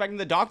you weren't expecting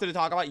the doctor to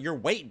talk about your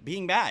weight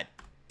being bad?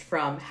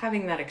 From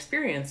having that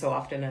experience so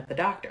often at the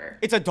doctor.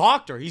 It's a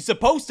doctor. He's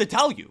supposed to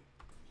tell you.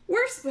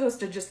 We're supposed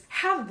to just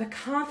have the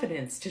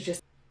confidence to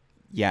just...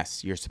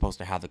 Yes, you're supposed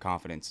to have the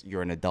confidence.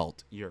 You're an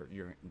adult.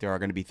 There are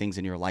going to be things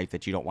in your life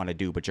that you don't want to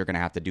do, but you're going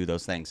to have to do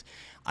those things.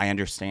 I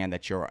understand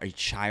that you're a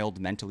child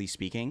mentally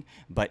speaking,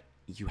 but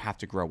you have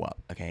to grow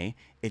up, okay?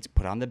 It's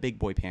put on the big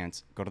boy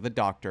pants, go to the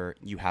doctor,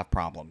 you have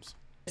problems.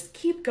 Just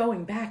keep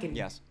going back and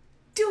yes.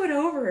 Do it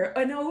over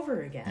and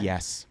over again.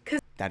 Yes.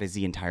 That is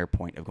the entire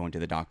point of going to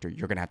the doctor.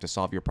 You're going to have to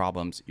solve your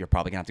problems. You're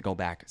probably going to have to go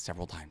back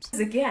several times.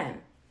 Again,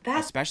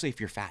 especially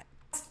if you're fat.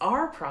 That's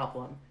our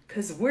problem,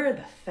 because we're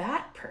the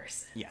fat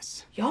person.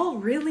 Yes. Y'all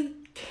really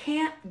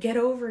can't get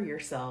over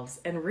yourselves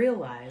and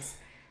realize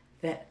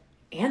that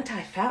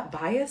anti-fat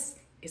bias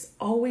is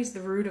always the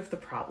root of the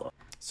problem.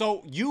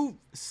 So you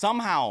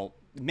somehow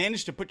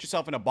managed to put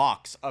yourself in a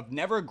box of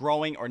never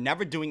growing or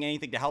never doing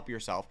anything to help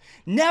yourself,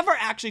 never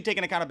actually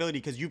taking accountability,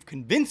 because you've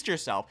convinced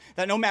yourself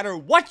that no matter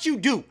what you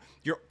do,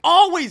 you're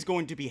always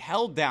going to be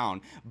held down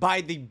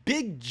by the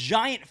big,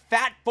 giant,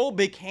 fat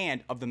phobic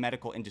hand of the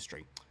medical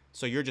industry.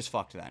 So you're just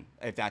fucked then,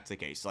 if that's the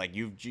case. Like,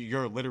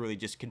 you're literally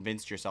just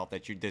convinced yourself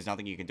that there's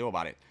nothing you can do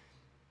about it.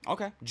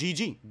 Okay,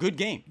 GG, good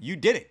game. You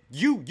did it.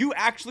 You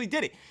actually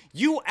did it.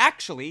 You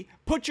actually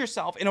put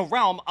yourself in a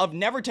realm of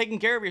never taking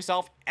care of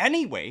yourself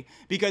anyway,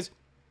 because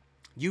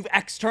you've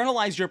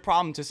externalized your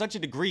problem to such a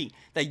degree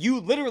that you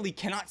literally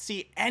cannot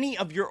see any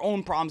of your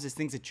own problems as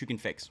things that you can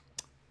fix.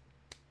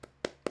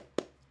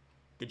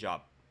 Good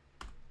job.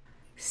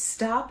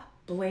 Stop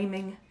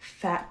blaming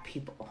fat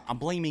people. I'm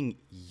blaming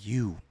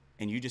you.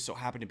 And you just so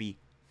happen to be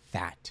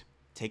fat.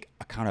 Take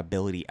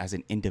accountability as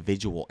an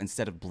individual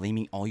instead of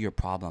blaming all your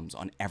problems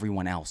on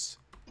everyone else.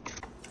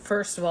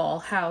 First of all,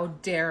 how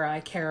dare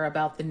I care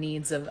about the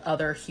needs of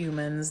other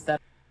humans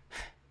that...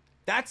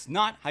 That's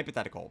not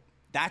hypothetical.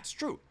 That's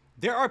true.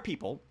 There are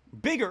people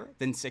bigger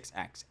than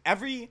 6X.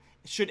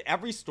 Should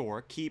every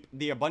store keep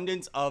the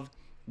abundance of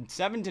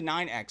 7 to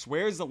 9X?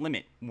 Where is the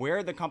limit? Where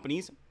are the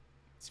companies?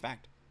 It's a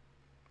fact.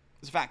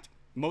 It's a fact.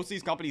 Most of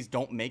these companies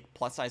don't make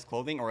plus-size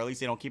clothing, or at least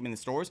they don't keep them in the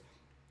stores,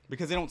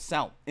 because they don't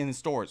sell in the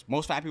stores.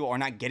 Most fat people are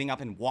not getting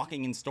up and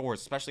walking in stores,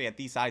 especially at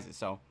these sizes.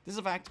 So this is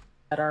a fact.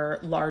 That are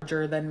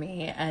larger than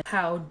me, and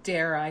how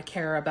dare I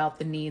care about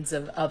the needs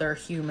of other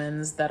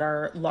humans that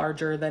are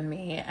larger than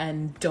me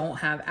and don't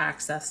have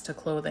access to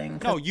clothing.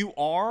 No, you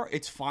are.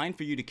 It's fine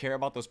for you to care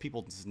about those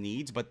people's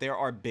needs, but there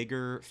are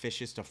bigger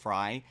fishes to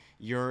fry.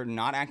 You're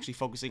not actually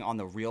focusing on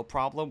the real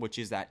problem, which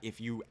is that if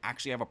you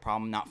actually have a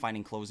problem not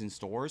finding clothes in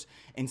stores,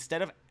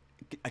 instead of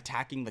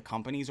attacking the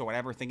companies or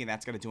whatever, thinking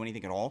that's going to do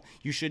anything at all,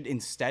 you should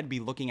instead be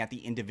looking at the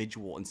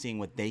individual and seeing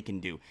what they can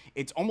do.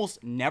 It's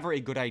almost never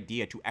a good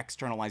idea to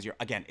externalize your...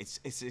 Again, it's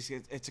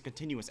a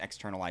continuous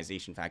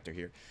externalization factor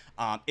here.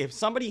 If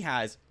somebody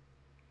has...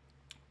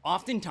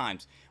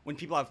 Oftentimes, when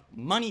people have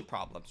money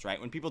problems,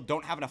 right? When people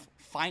don't have enough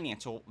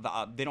financial...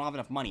 they don't have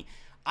enough money.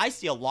 I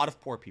see a lot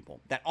of poor people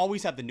that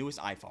always have the newest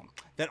iPhone,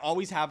 that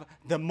always have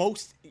the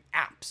most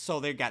apps. So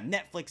they got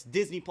Netflix,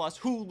 Disney Plus,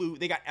 Hulu,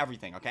 they got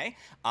everything, okay?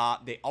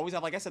 They always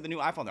have, like I said, the new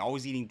iPhone. They're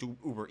always eating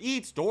Uber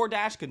Eats,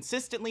 DoorDash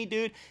consistently,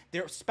 dude.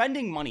 They're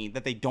spending money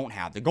that they don't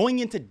have. They're going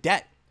into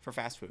debt for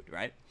fast food,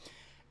 right?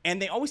 And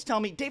they always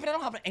tell me, David, I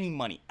don't have any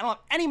money. I don't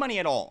have any money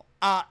at all.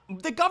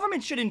 The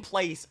government should in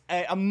place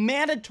a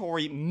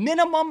mandatory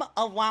minimum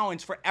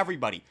allowance for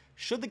everybody.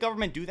 Should the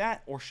government do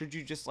that? Or should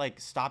you just,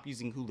 like, stop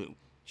using Hulu?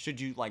 Should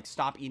you, like,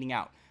 stop eating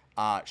out?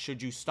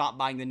 Should you stop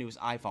buying the newest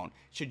iPhone?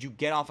 Should you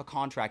get off a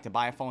contract to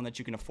buy a phone that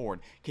you can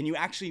afford? Can you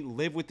actually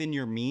live within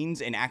your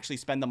means and actually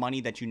spend the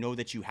money that you know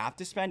that you have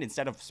to spend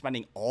instead of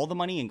spending all the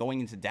money and going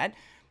into debt?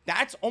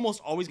 That's almost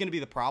always going to be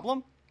the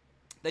problem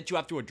that you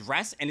have to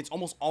address, and it's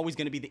almost always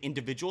going to be the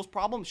individual's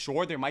problem.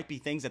 Sure, there might be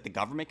things that the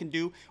government can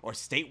do or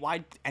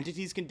statewide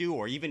entities can do,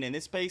 or even in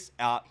this space,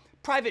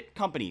 private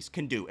companies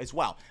can do as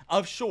well.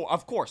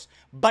 Of course.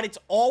 But it's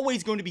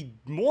always going to be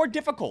more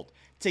difficult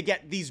to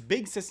get these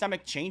big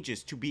systemic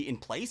changes to be in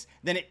place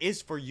than it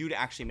is for you to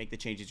actually make the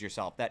changes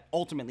yourself that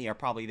ultimately are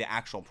probably the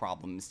actual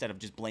problem, instead of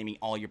just blaming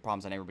all your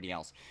problems on everybody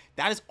else.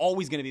 That is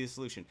always going to be the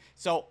solution.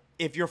 So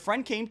if your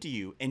friend came to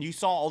you and you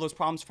saw all those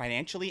problems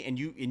financially, and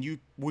you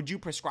would you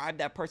prescribe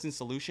that person's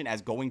solution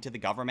as going to the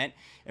government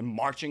and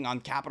marching on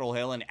Capitol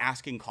Hill and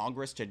asking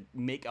Congress to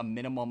make a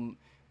minimum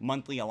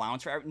monthly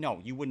allowance for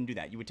no, you wouldn't do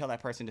that. You would tell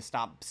that person to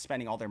stop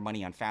spending all their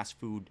money on fast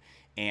food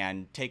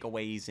and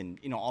takeaways and,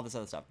 you know, all this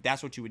other stuff.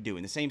 That's what you would do.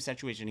 In the same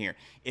situation here,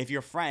 if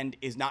your friend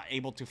is not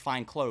able to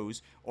find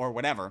clothes or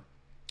whatever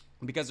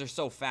because they're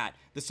so fat,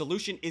 the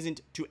solution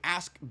isn't to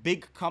ask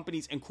big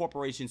companies and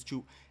corporations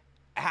to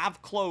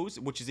have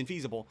clothes, which is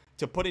infeasible,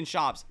 to put in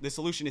shops. The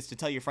solution is to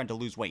tell your friend to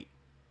lose weight.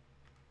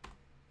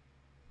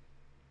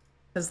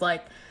 Because,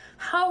 like,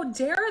 how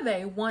dare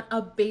they want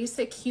a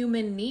basic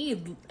human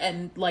need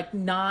and, like,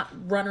 not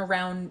run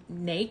around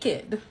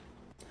naked?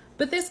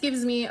 But this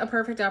gives me a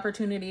perfect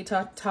opportunity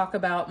to talk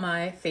about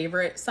my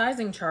favorite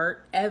sizing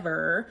chart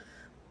ever,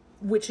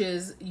 which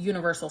is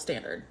Universal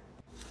Standard.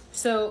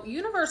 So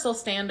Universal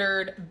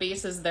Standard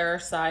bases their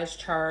size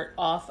chart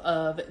off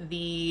of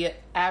the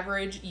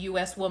average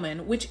US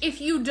woman, which, if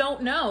you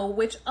don't know,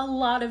 which a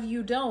lot of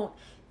you don't,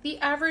 the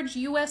average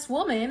US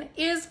woman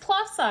is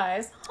plus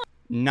size.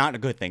 Not a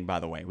good thing, by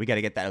the way. We got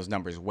to get those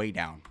numbers way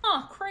down.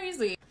 Oh,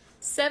 crazy.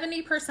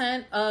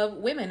 70% of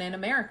women in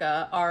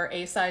America are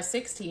a size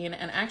 16,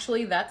 and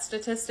actually that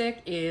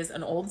statistic is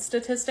an old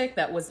statistic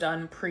that was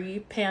done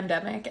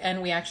pre-pandemic,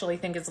 and we actually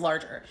think it's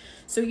larger.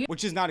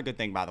 Which is not a good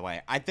thing, by the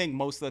way. I think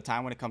most of the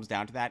time when it comes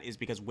down to that is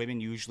because women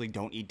usually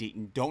don't need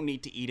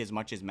to eat as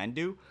much as men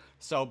do.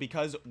 So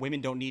because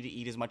women don't need to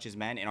eat as much as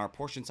men, and our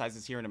portion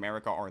sizes here in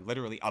America are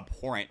literally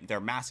abhorrent, they're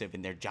massive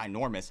and they're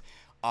ginormous.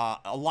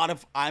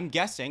 I'm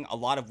guessing a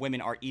lot of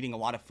women are eating a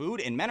lot of food,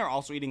 and men are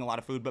also eating a lot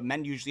of food, but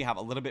men usually have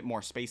a little bit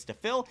more space to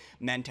fill.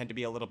 Men tend to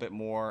be a little bit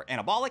more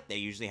anabolic. They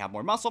usually have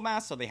more muscle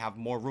mass, so they have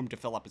more room to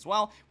fill up as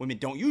well. Women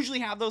don't usually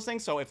have those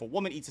things, so if a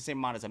woman eats the same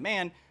amount as a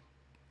man,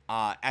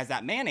 as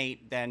that man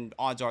ate, then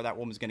odds are that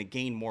woman's going to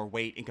gain more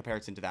weight in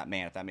comparison to that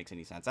man, if that makes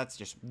any sense. That's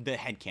just the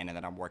headcanon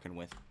that I'm working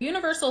with.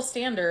 Universal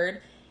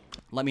Standard.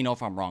 Let me know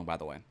if I'm wrong, by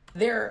the way.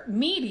 They're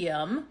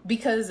medium,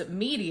 because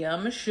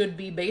medium should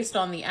be based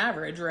on the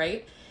average,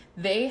 right?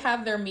 They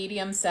have their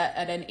medium set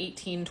at an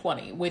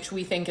 18-20, which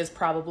we think is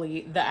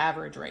probably the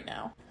average right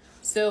now.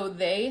 So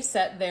they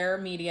set their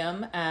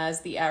medium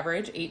as the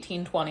average,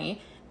 18-20,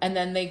 and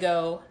then they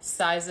go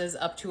sizes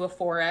up to a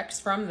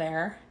 4X from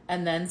there,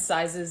 and then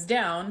sizes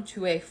down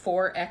to a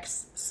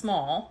 4X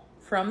small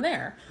from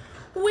there,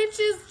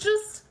 which is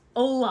just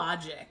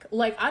logic.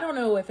 Like, I don't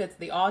know if it's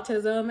the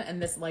autism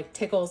and this like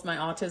tickles my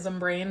autism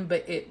brain,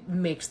 but it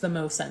makes the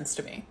most sense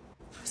to me.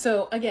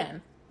 So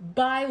again,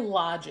 by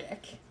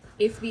logic,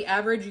 if the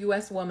average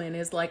US woman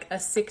is like a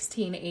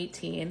 16,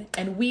 18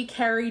 and we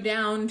carry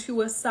down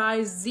to a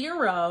size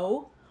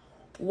 0,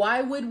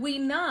 why would we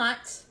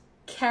not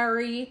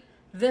carry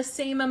the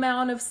same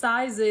amount of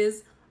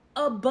sizes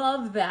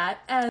above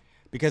that?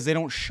 Because they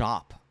don't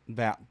shop.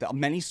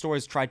 Many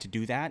stores tried to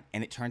do that,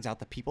 and it turns out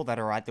the people that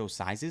are at those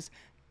sizes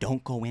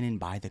don't go in and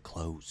buy the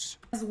clothes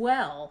as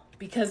well,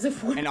 because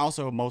and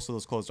also most of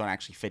those clothes don't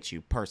actually fit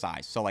you per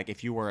size. So like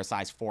if you were a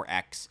size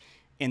 4X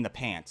in the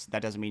pants,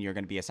 that doesn't mean you're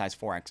going to be a size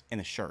 4X in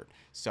the shirt.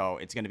 So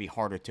it's going to be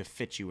harder to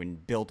fit you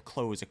and build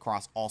clothes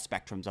across all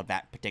spectrums of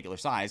that particular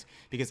size,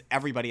 because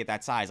everybody at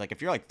that size, like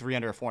if you're like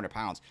 300 or 400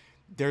 pounds,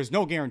 there's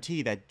no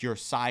guarantee that your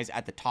size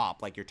at the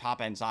top, like your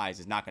top end size,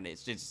 is not going to,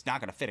 it's not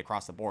going to fit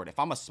across the board. If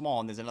I'm a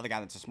small and there's another guy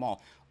that's a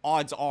small,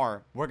 odds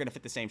are we're going to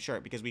fit the same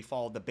shirt because we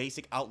follow the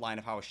basic outline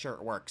of how a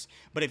shirt works.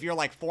 But if you're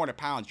like 400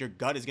 pounds, your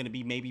gut is going to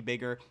be maybe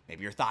bigger,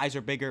 maybe your thighs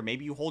are bigger,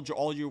 maybe you hold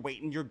all your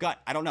weight in your gut.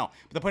 I don't know.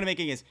 But the point I'm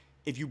making is,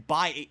 if you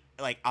buy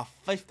like a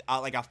 5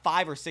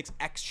 or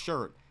 6X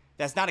shirt,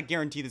 that's not a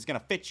guarantee that's going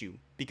to fit you,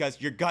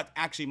 because your gut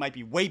actually might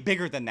be way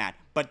bigger than that.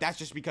 But that's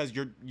just because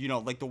you're, you know,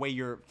 like the way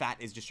your fat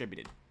is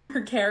distributed.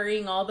 You're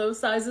carrying all those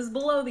sizes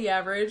below the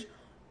average.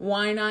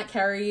 Why not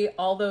carry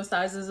all those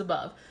sizes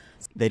above?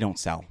 They don't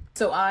sell.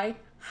 So I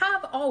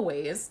have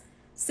always,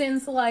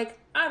 since like,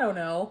 I don't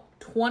know,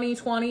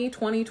 2020,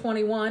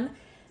 2021,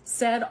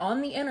 said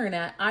on the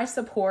internet, I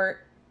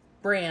support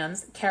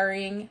brands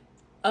carrying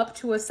up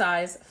to a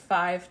size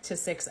 5 to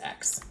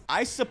 6X.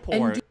 I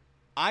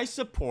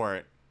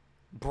support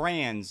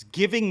brands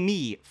giving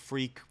me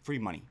free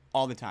money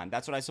all the time.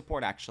 That's what I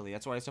support, actually.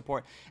 That's what I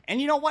support. And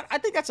you know what? I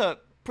think that's a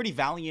pretty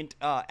valiant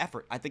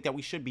effort. I think that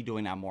we should be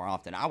doing that more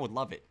often. I would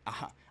love it.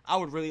 I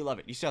would really love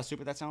it. You see how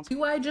stupid that sounds?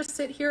 Do I just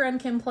sit here and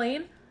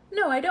complain?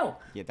 No, I don't.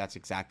 Yeah, that's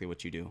exactly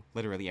what you do.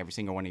 Literally every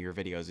single one of your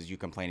videos is you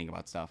complaining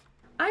about stuff.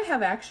 I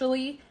have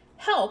actually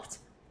helped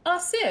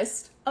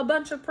assist a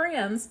bunch of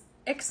brands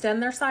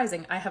extend their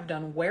sizing. I have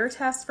done wear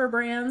tests for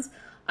brands.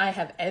 I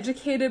have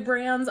educated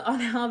brands on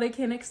how they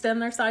can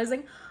extend their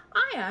sizing.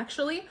 I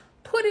actually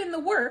put in the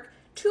work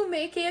to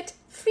make it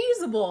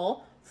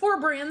feasible for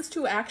brands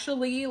to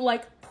actually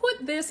like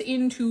put this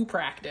into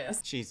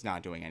practice. She's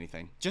not doing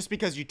anything. Just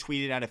because you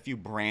tweeted at a few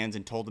brands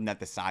and told them that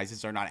the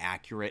sizes are not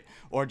accurate,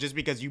 or just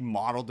because you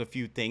modeled a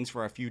few things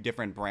for a few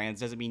different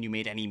brands doesn't mean you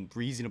made any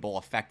reasonable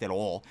effect at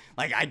all.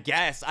 Like, I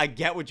guess I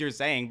get what you're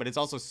saying, but it's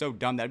also so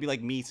dumb. That'd be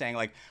like me saying,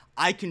 like,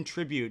 I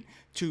contribute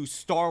to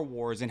Star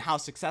Wars and how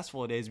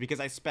successful it is because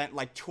I spent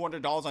like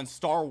 $200 on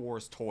Star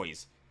Wars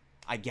toys.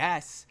 I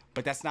guess,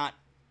 but that's not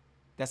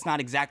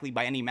exactly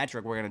by any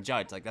metric we're gonna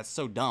judge. Like, that's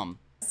so dumb.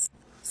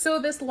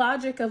 So this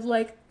logic of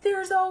like,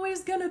 there's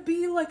always gonna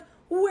be like,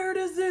 where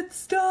does it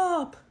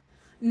stop?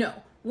 No,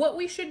 what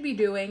we should be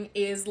doing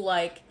is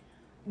like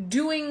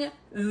doing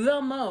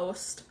the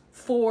most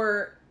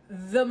for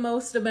the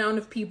most amount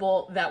of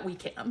people that we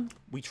can.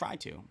 We try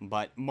to,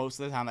 but most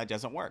of the time that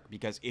doesn't work,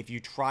 because if you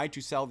try to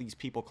sell these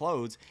people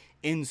clothes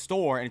in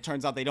store and it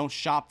turns out they don't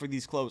shop for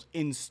these clothes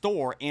in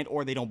store and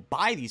or they don't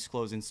buy these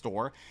clothes in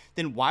store,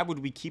 then why would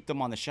we keep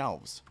them on the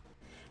shelves?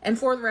 And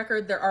for the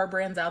record, there are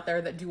brands out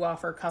there that do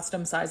offer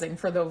custom sizing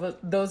for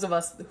those of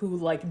us who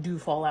like do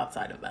fall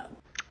outside of that.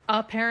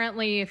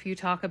 Apparently, if you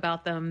talk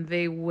about them,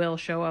 they will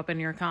show up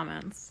in your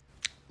comments.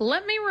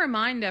 Let me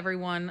remind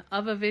everyone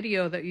of a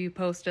video that you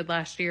posted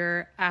last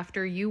year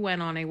after you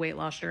went on a weight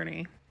loss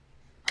journey.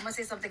 I'm gonna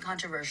say something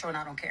controversial and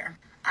I don't care.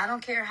 I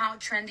don't care how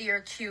trendy or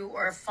cute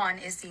or fun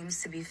it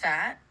seems to be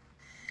fat.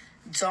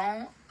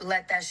 Don't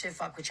let that shit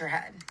fuck with your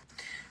head.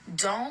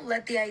 Don't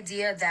let the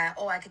idea that,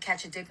 oh, I could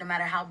catch a dick no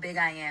matter how big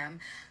I am,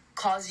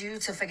 cause you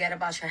to forget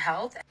about your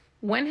health.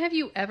 When have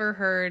you ever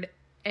heard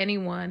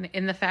anyone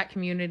in the fat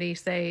community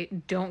say,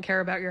 don't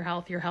care about your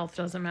health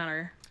doesn't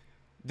matter?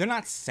 They're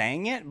not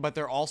saying it, but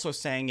they're also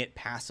saying it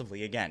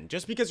passively. Again,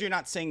 just because you're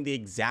not saying the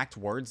exact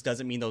words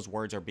doesn't mean those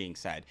words are being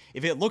said.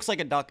 If it looks like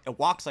a duck, it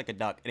walks like a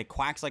duck, and it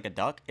quacks like a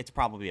duck, it's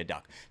probably a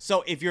duck.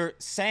 So if you're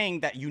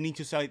saying that you need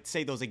to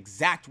say those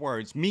exact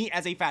words, me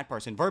as a fat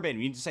person, verbatim,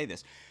 you need to say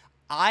this.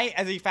 I,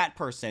 as a fat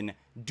person,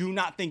 do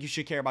not think you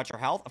should care about your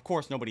health. Of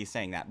course, nobody's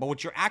saying that. But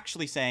what you're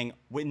actually saying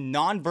with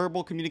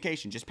nonverbal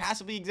communication, just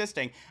passively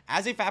existing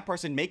as a fat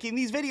person making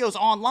these videos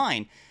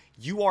online,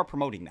 you are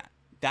promoting that.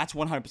 That's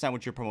 100%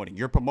 what you're promoting.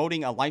 You're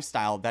promoting a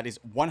lifestyle that is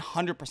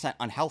 100%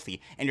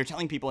 unhealthy. And you're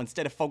telling people,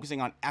 instead of focusing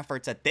on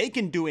efforts that they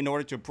can do in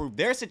order to improve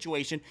their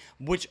situation,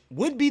 which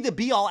would be the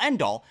be-all,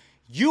 end-all,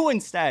 you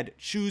instead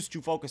choose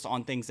to focus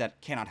on things that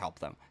cannot help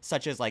them,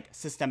 such as like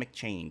systemic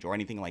change or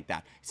anything like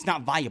that. It's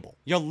not viable.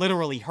 You're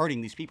literally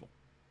hurting these people.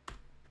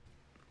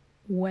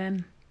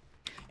 When?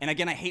 And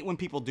again, I hate when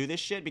people do this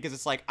shit because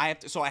it's like,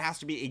 so it has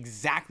to be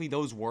exactly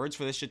those words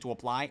for this shit to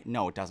apply.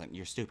 No, it doesn't.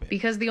 You're stupid.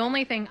 Because the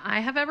only thing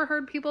I have ever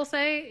heard people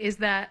say is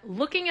that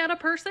looking at a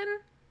person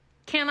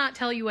cannot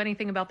tell you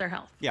anything about their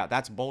health. Yeah,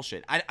 that's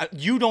bullshit.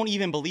 You don't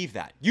even believe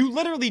that. You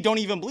literally don't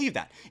even believe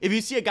that. If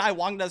you see a guy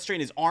walking down the street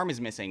and his arm is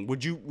missing,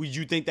 would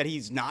you think that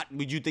he's not?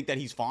 Would you think that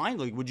he's fine?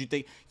 Like, would you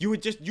think you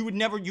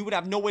would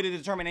have no way to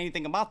determine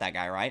anything about that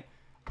guy, right?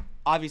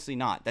 Obviously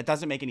not. That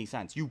doesn't make any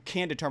sense. You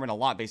can determine a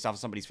lot based off of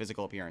somebody's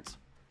physical appearance.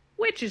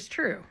 Which is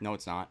true. No,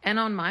 it's not. And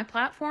on my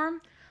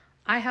platform,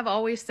 I have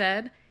always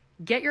said,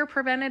 get your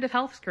preventative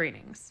health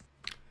screenings.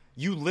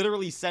 You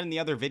literally said in the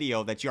other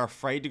video that you're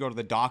afraid to go to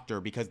the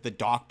doctor because the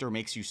doctor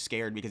makes you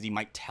scared because he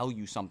might tell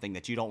you something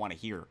that you don't want to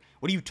hear.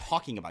 What are you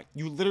talking about?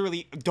 You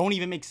literally don't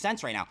even make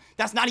sense right now.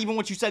 That's not even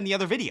what you said in the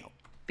other video.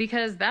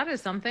 Because that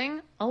is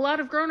something a lot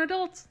of grown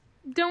adults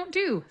don't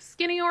do,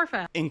 skinny or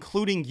fat.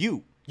 Including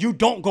you. You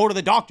don't go to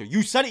the doctor.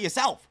 You said it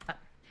yourself.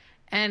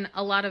 And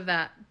a lot of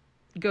that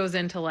goes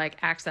into like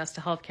access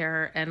to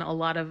healthcare and a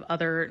lot of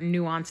other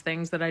nuanced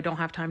things that I don't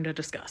have time to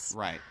discuss.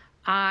 Right.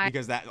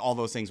 Because all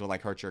those things will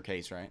like hurt your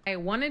case, right? I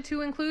wanted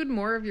to include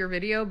more of your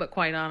video, but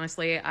quite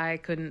honestly, I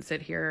couldn't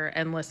sit here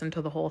and listen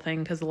to the whole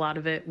thing because a lot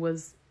of it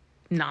was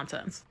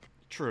nonsense.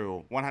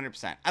 True,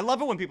 100%. I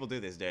love it when people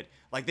do this, dude.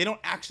 Like, they don't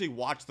actually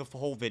watch the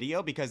whole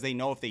video because they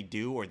know if they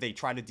do or they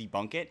try to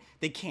debunk it,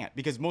 they can't,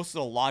 because most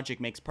of the logic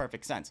makes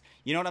perfect sense.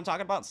 You know what I'm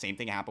talking about? Same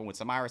thing happened with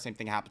Samira. Same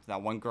thing happened to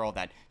that one girl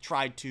that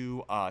tried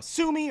to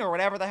sue me or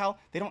whatever the hell.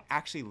 They don't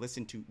actually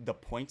listen to the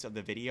points of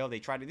the video. They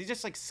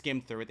just like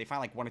skim through it. They find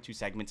like one or two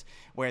segments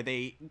where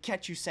they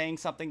catch you saying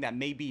something that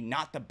may be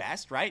not the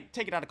best, right?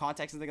 Take it out of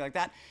context and things like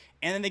that.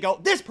 And then they go,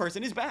 this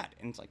person is bad.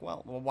 And it's like,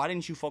 well, why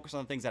didn't you focus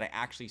on the things that I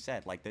actually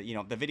said? Like,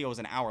 the video is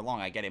an hour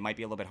long. I get it. It might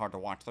be a little bit hard to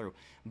watch through.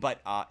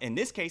 But in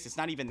this case, it's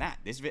not even that.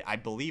 I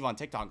believe on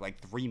TikTok, like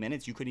 3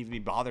 minutes, you couldn't even be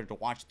bothered to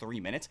watch 3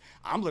 minutes.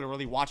 I'm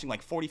literally watching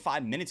like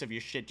 45 minutes of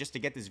your shit just to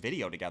get this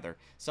video together.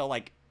 So,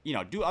 like,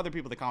 do other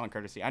people the common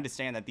courtesy. I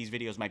understand that these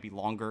videos might be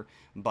longer,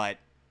 but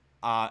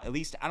at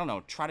least, I don't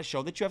know, try to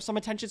show that you have some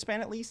attention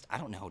span at least. I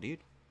don't know,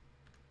 dude.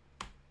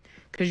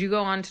 Because you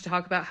go on to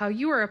talk about how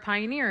you were a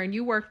pioneer and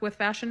you worked with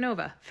Fashion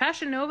Nova.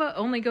 Fashion Nova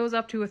only goes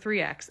up to a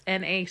 3X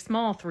and a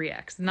small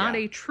 3X, not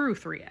a true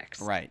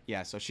 3X. Right.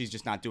 Yeah. So she's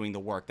just not doing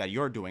the work that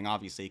you're doing,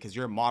 obviously, because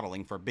you're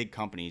modeling for big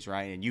companies,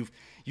 right? And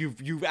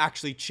you've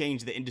actually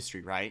changed the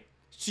industry, right?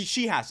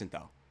 She hasn't,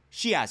 though.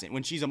 She hasn't.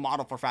 When she's a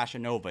model for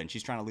Fashion Nova and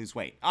she's trying to lose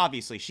weight,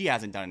 obviously she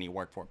hasn't done any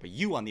work for it. But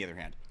you, on the other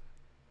hand,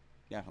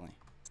 definitely.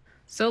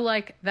 So,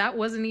 like, that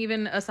wasn't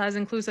even a size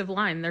inclusive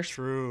line. There's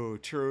True.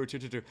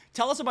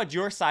 Tell us about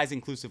your size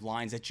inclusive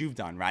lines that you've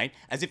done, right?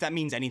 As if that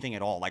means anything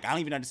at all. Like, I don't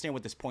even understand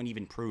what this point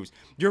even proves.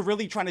 You're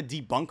really trying to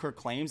debunk her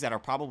claims that are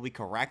probably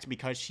correct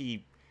because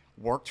she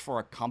worked for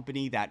a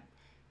company that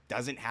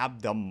doesn't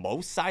have the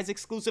most size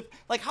exclusive.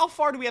 Like, how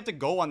far do we have to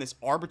go on this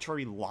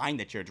arbitrary line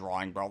that you're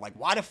drawing, bro? Like,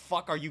 why the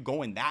fuck are you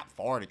going that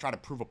far to try to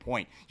prove a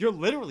point? You're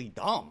literally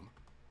dumb.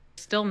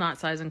 still not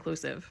size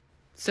inclusive.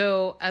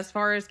 So as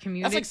far as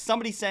community, That's like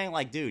somebody saying,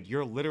 like, dude,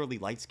 you're literally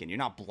light skinned. You're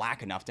not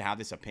black enough to have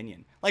this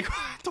opinion. Like,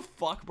 what the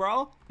fuck,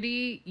 bro?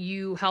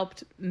 you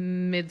helped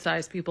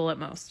mid-sized people at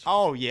most.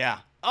 Oh, yeah.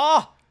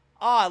 Oh,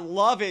 I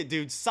love it,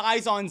 dude.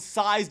 Size on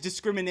size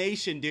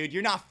discrimination, dude.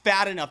 You're not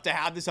fat enough to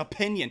have this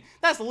opinion.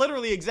 That's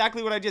literally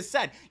exactly what I just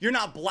said. You're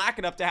not black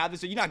enough to have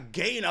this. Or you're not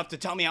gay enough to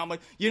tell me how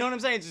much. You know what I'm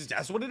saying? It's just,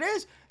 that's what it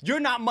is. You're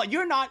not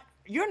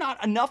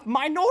enough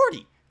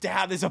minority to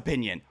have this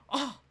opinion.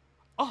 Oh,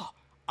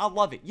 I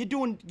love it. You're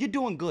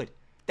doing good.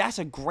 That's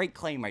a great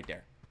claim right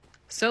there.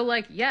 So,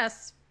 like,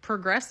 yes,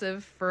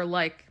 progressive for,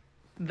 like,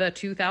 the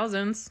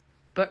 2000s,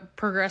 but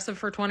progressive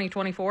for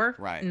 2024?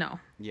 Right. No.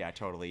 Yeah,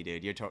 totally,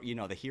 dude.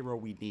 You're the hero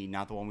we need,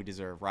 not the one we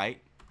deserve,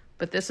 right?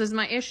 But this is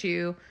my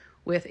issue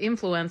with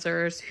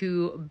influencers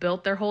who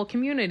built their whole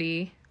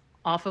community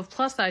off of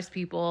plus-size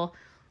people,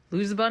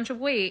 lose a bunch of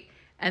weight,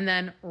 and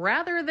then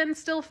rather than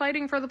still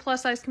fighting for the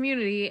plus-size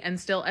community and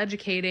still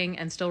educating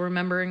and still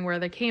remembering where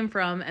they came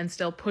from and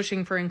still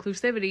pushing for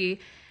inclusivity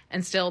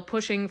and still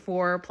pushing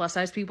for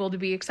plus-size people to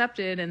be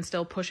accepted and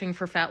still pushing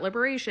for fat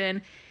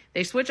liberation,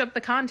 they switch up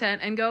the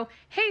content and go,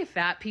 hey,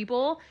 fat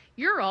people,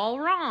 you're all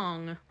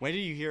wrong. When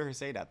did you hear her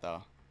say that,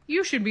 though?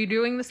 You should be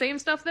doing the same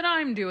stuff that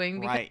I'm doing.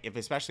 Right,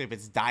 especially if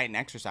it's diet and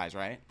exercise,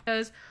 right?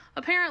 Because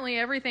apparently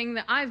everything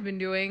that I've been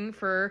doing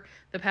for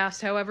the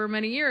past however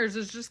many years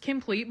is just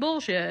complete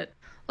bullshit.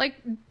 Like,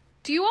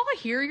 do you all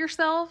hear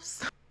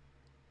yourselves?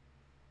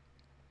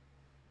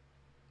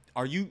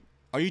 Are you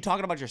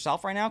talking about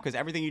yourself right now? Because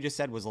everything you just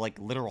said was like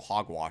literal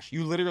hogwash.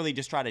 You literally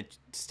just tried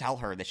to tell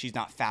her that she's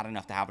not fat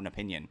enough to have an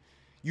opinion.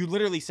 You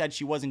literally said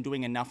she wasn't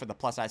doing enough for the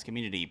plus size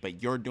community,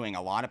 but you're doing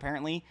a lot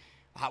apparently.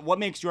 What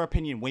makes your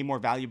opinion way more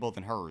valuable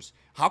than hers?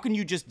 How can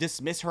you just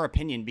dismiss her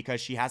opinion because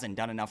she hasn't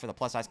done enough for the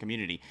plus size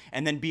community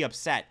and then be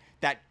upset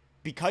that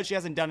because she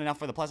hasn't done enough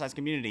for the plus size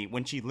community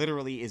when she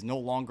literally is no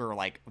longer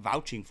like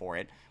vouching for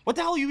it? What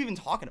the hell are you even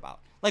talking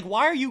about? Like,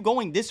 why are you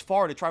going this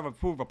far to try to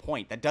prove a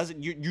point that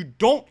doesn't, you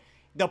don't,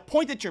 the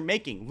point that you're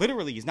making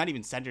literally is not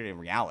even centered in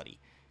reality.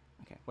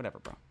 Okay, whatever,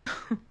 bro.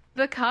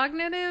 The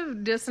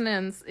cognitive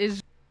dissonance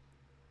is...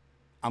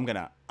 I'm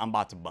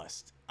about to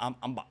bust. I'm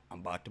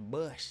about to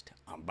bust.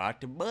 I'm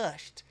about to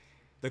bust.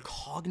 The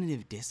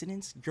cognitive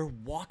dissonance? You're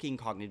walking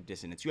cognitive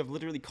dissonance. You have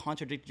literally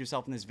contradicted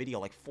yourself in this video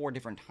like 4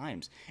 different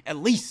times, at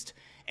least.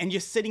 And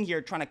you're sitting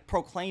here trying to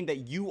proclaim that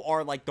you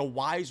are like the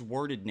wise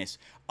wordedness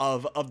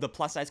of the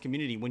plus size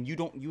community when you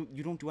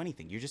don't do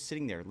anything. You're just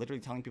sitting there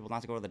literally telling people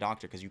not to go to the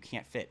doctor because you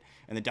can't fit.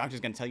 And the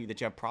doctor's going to tell you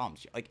that you have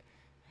problems. Like,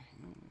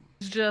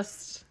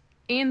 just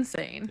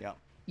insane. yeah.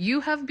 You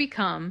have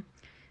become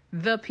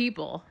the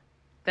people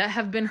that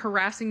have been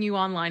harassing you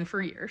online for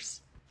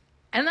years.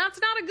 And that's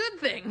not a good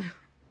thing.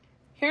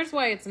 Here's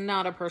why it's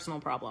not a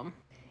personal problem.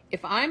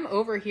 If I'm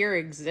over here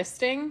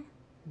existing,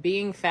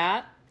 being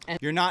fat, and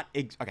You're not,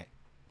 okay,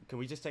 can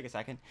we just take a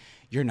second?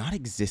 You're not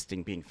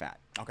existing being fat,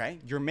 okay?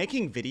 You're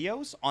making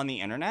videos on the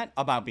internet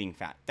about being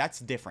fat. That's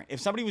different. If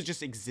somebody was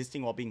just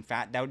existing while being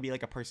fat, that would be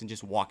like a person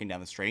just walking down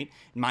the street,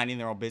 minding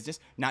their own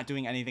business, not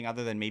doing anything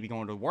other than maybe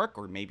going to work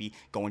or maybe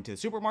going to the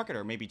supermarket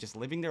or maybe just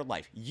living their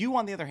life. You,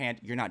 on the other hand,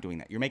 you're not doing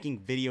that. You're making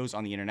videos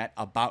on the internet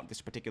about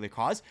this particular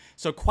cause.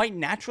 So quite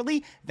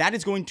naturally, that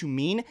is going to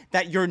mean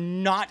that you're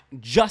not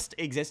just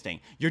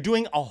existing. You're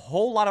doing a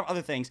whole lot of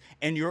other things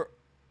and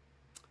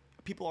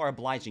people are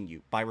obliging you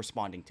by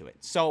responding to it.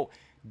 So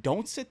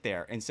don't sit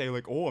there and say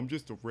like, oh, I'm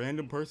just a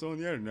random person on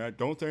the internet.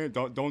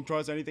 Don't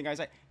trust anything I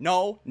say.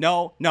 No.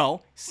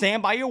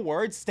 Stand by your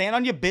words. Stand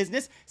on your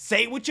business.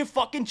 Say it with your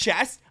fucking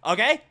chest.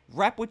 Okay?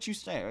 Rep what you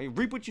say.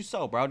 Reap what you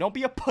sow, bro. Don't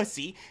be a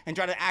pussy and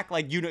try to act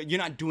like you're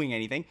not doing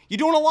anything. You're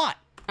doing a lot.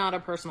 not a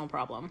personal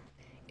problem.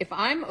 If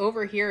I'm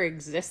over here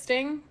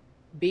existing,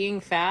 being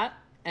fat,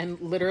 and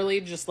literally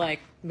just like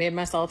made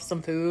myself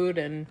some food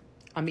and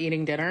I'm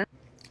eating dinner,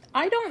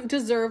 I don't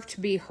deserve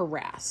to be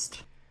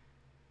harassed.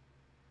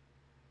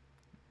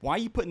 Why are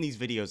you putting these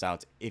videos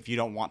out if you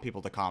don't want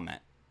people to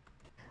comment?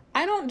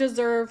 I don't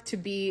deserve to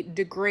be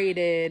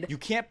degraded. You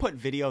can't put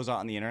videos out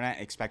on the internet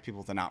and expect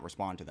people to not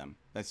respond to them.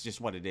 That's just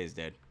what it is,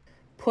 dude.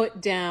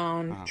 Put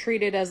down,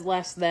 treated as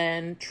less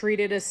than,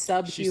 treated as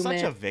subhuman. She's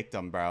such a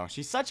victim, bro.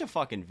 She's such a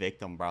fucking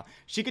victim, bro.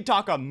 She could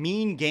talk a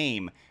mean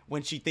game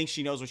when she thinks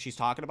she knows what she's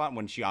talking about,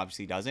 when she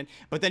obviously doesn't.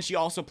 But then she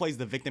also plays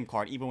the victim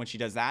card, even when she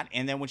does that.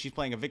 And then when she's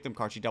playing a victim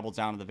card, she doubles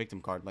down on the victim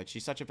card. Like,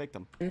 she's such a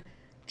victim.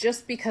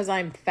 Just because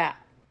I'm fat.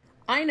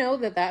 I know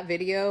that that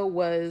video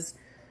was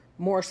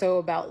more so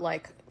about,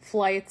 like,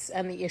 flights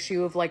and the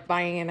issue of, like,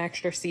 buying an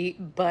extra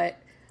seat. But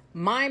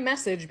my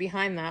message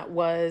behind that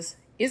was,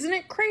 Isn't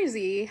it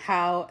crazy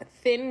how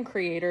thin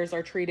creators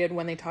are treated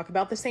when they talk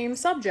about the same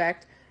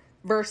subject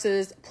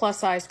versus plus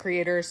size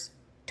creators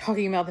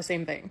talking about the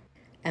same thing?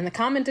 And the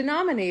common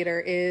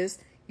denominator is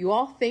you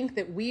all think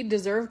that we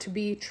deserve to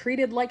be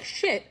treated like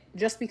shit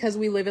just because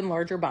we live in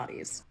larger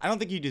bodies. I don't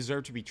think you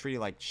deserve to be treated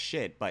like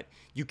shit, but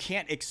you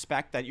can't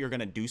expect that you're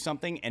going to do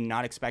something and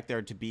not expect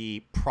there to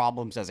be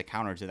problems as a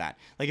counter to that.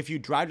 Like if you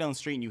drive down the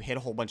street and you hit a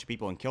whole bunch of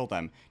people and kill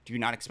them, do you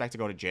not expect to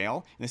go to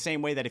jail? In the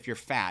same way that if you're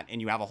fat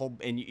and you have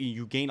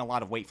you gain a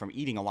lot of weight from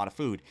eating a lot of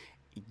food,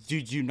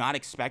 did you not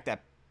expect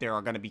that there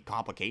are going to be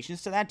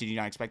complications to that? Did you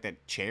not expect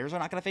that chairs are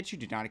not going to fit you?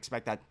 Did you not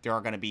expect that there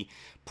are going to be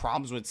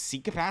problems with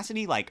seat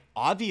capacity? Like,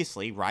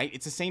 obviously, right?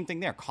 It's the same thing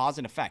there, cause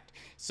and effect.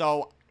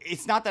 So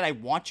it's not that I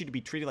want you to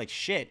be treated like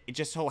shit. It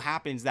just so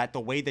happens that the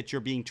way that you're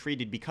being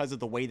treated because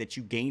of the way that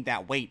you gained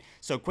that weight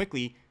so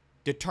quickly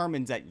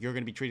determines that you're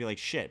going to be treated like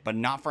shit, but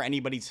not for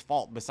anybody's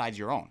fault besides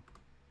your own.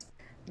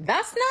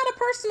 That's not a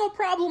personal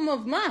problem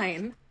of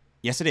mine.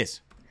 Yes, it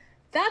is.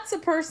 That's a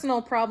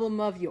personal problem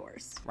of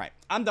yours. Right.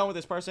 I'm done with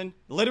this person.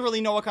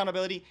 Literally no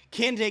accountability.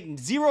 Can take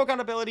zero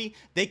accountability.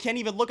 They can't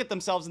even look at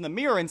themselves in the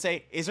mirror and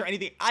say, is there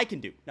anything I can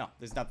do? No,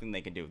 there's nothing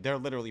they can do. They're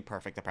literally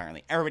perfect,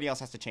 apparently. Everybody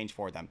else has to change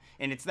for them.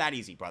 And it's that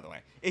easy, by the way.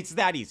 It's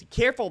that easy.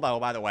 Careful, though,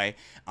 by the way.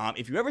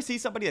 If you ever see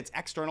somebody that's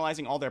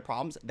externalizing all their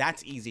problems,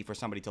 that's easy for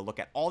somebody to look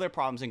at all their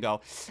problems and go,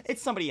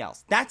 it's somebody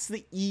else. That's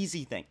the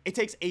easy thing. It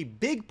takes a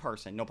big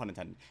person, no pun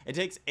intended. It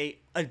takes a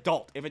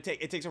adult.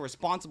 It takes a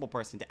responsible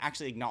person to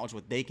actually acknowledge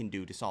what they can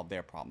do to solve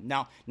their problem.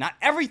 Now, not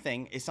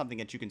everything is something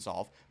that you can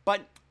solve,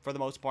 but for the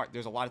most part,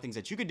 there's a lot of things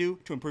that you could do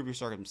to improve your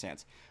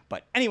circumstance.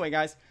 But anyway,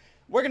 guys,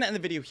 we're going to end the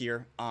video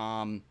here.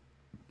 I'd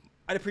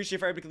appreciate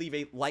if everybody could leave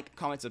a like,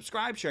 comment,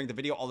 subscribe, sharing the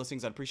video, all those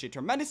things I'd appreciate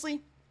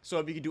tremendously. So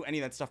if you could do any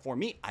of that stuff for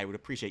me, I would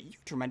appreciate you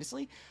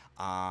tremendously.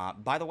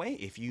 By the way,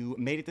 if you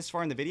made it this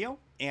far in the video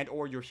and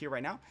or you're here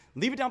right now,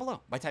 leave it down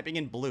below by typing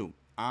in blue.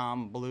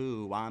 I'm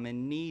blue. I'm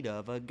in need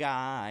of a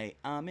guy.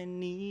 I'm in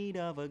need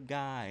of a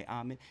guy.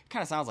 It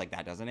kind of sounds like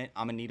that, doesn't it?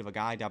 I'm in need of a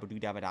guy. Dabba-doo,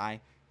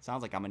 dabba-die.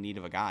 Sounds like I'm in need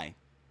of a guy.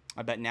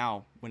 I bet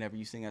now, whenever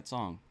you sing that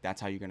song, that's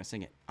how you're going to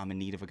sing it. I'm in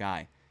need of a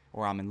guy.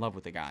 Or I'm in love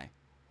with a guy.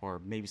 Or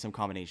maybe some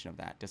combination of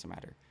that. Doesn't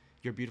matter.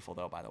 You're beautiful,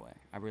 though, by the way.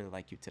 I really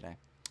like you today.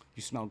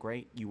 You smell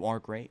great. You are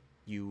great.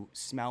 You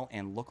smell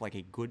and look like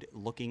a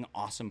good-looking,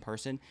 awesome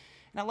person.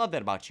 And I love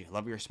that about you. I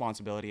love your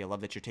responsibility. I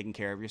love that you're taking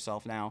care of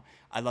yourself now.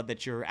 I love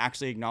that you're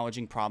actually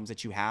acknowledging problems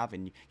that you have,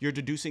 and you're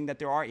deducing that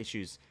there are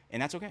issues,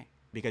 and that's okay.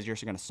 Because you're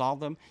going to solve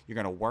them, you're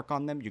going to work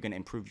on them, you're going to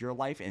improve your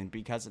life, and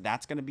because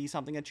that's going to be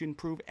something that you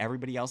improve,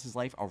 everybody else's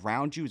life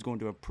around you is going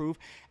to improve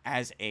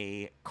as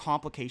a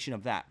complication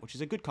of that, which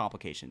is a good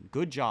complication.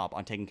 Good job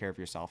on taking care of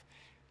yourself.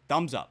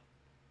 Thumbs up.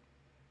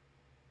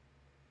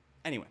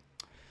 Anyway,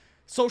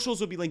 socials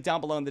will be linked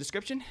down below in the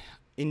description.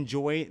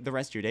 Enjoy the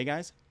rest of your day,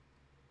 guys.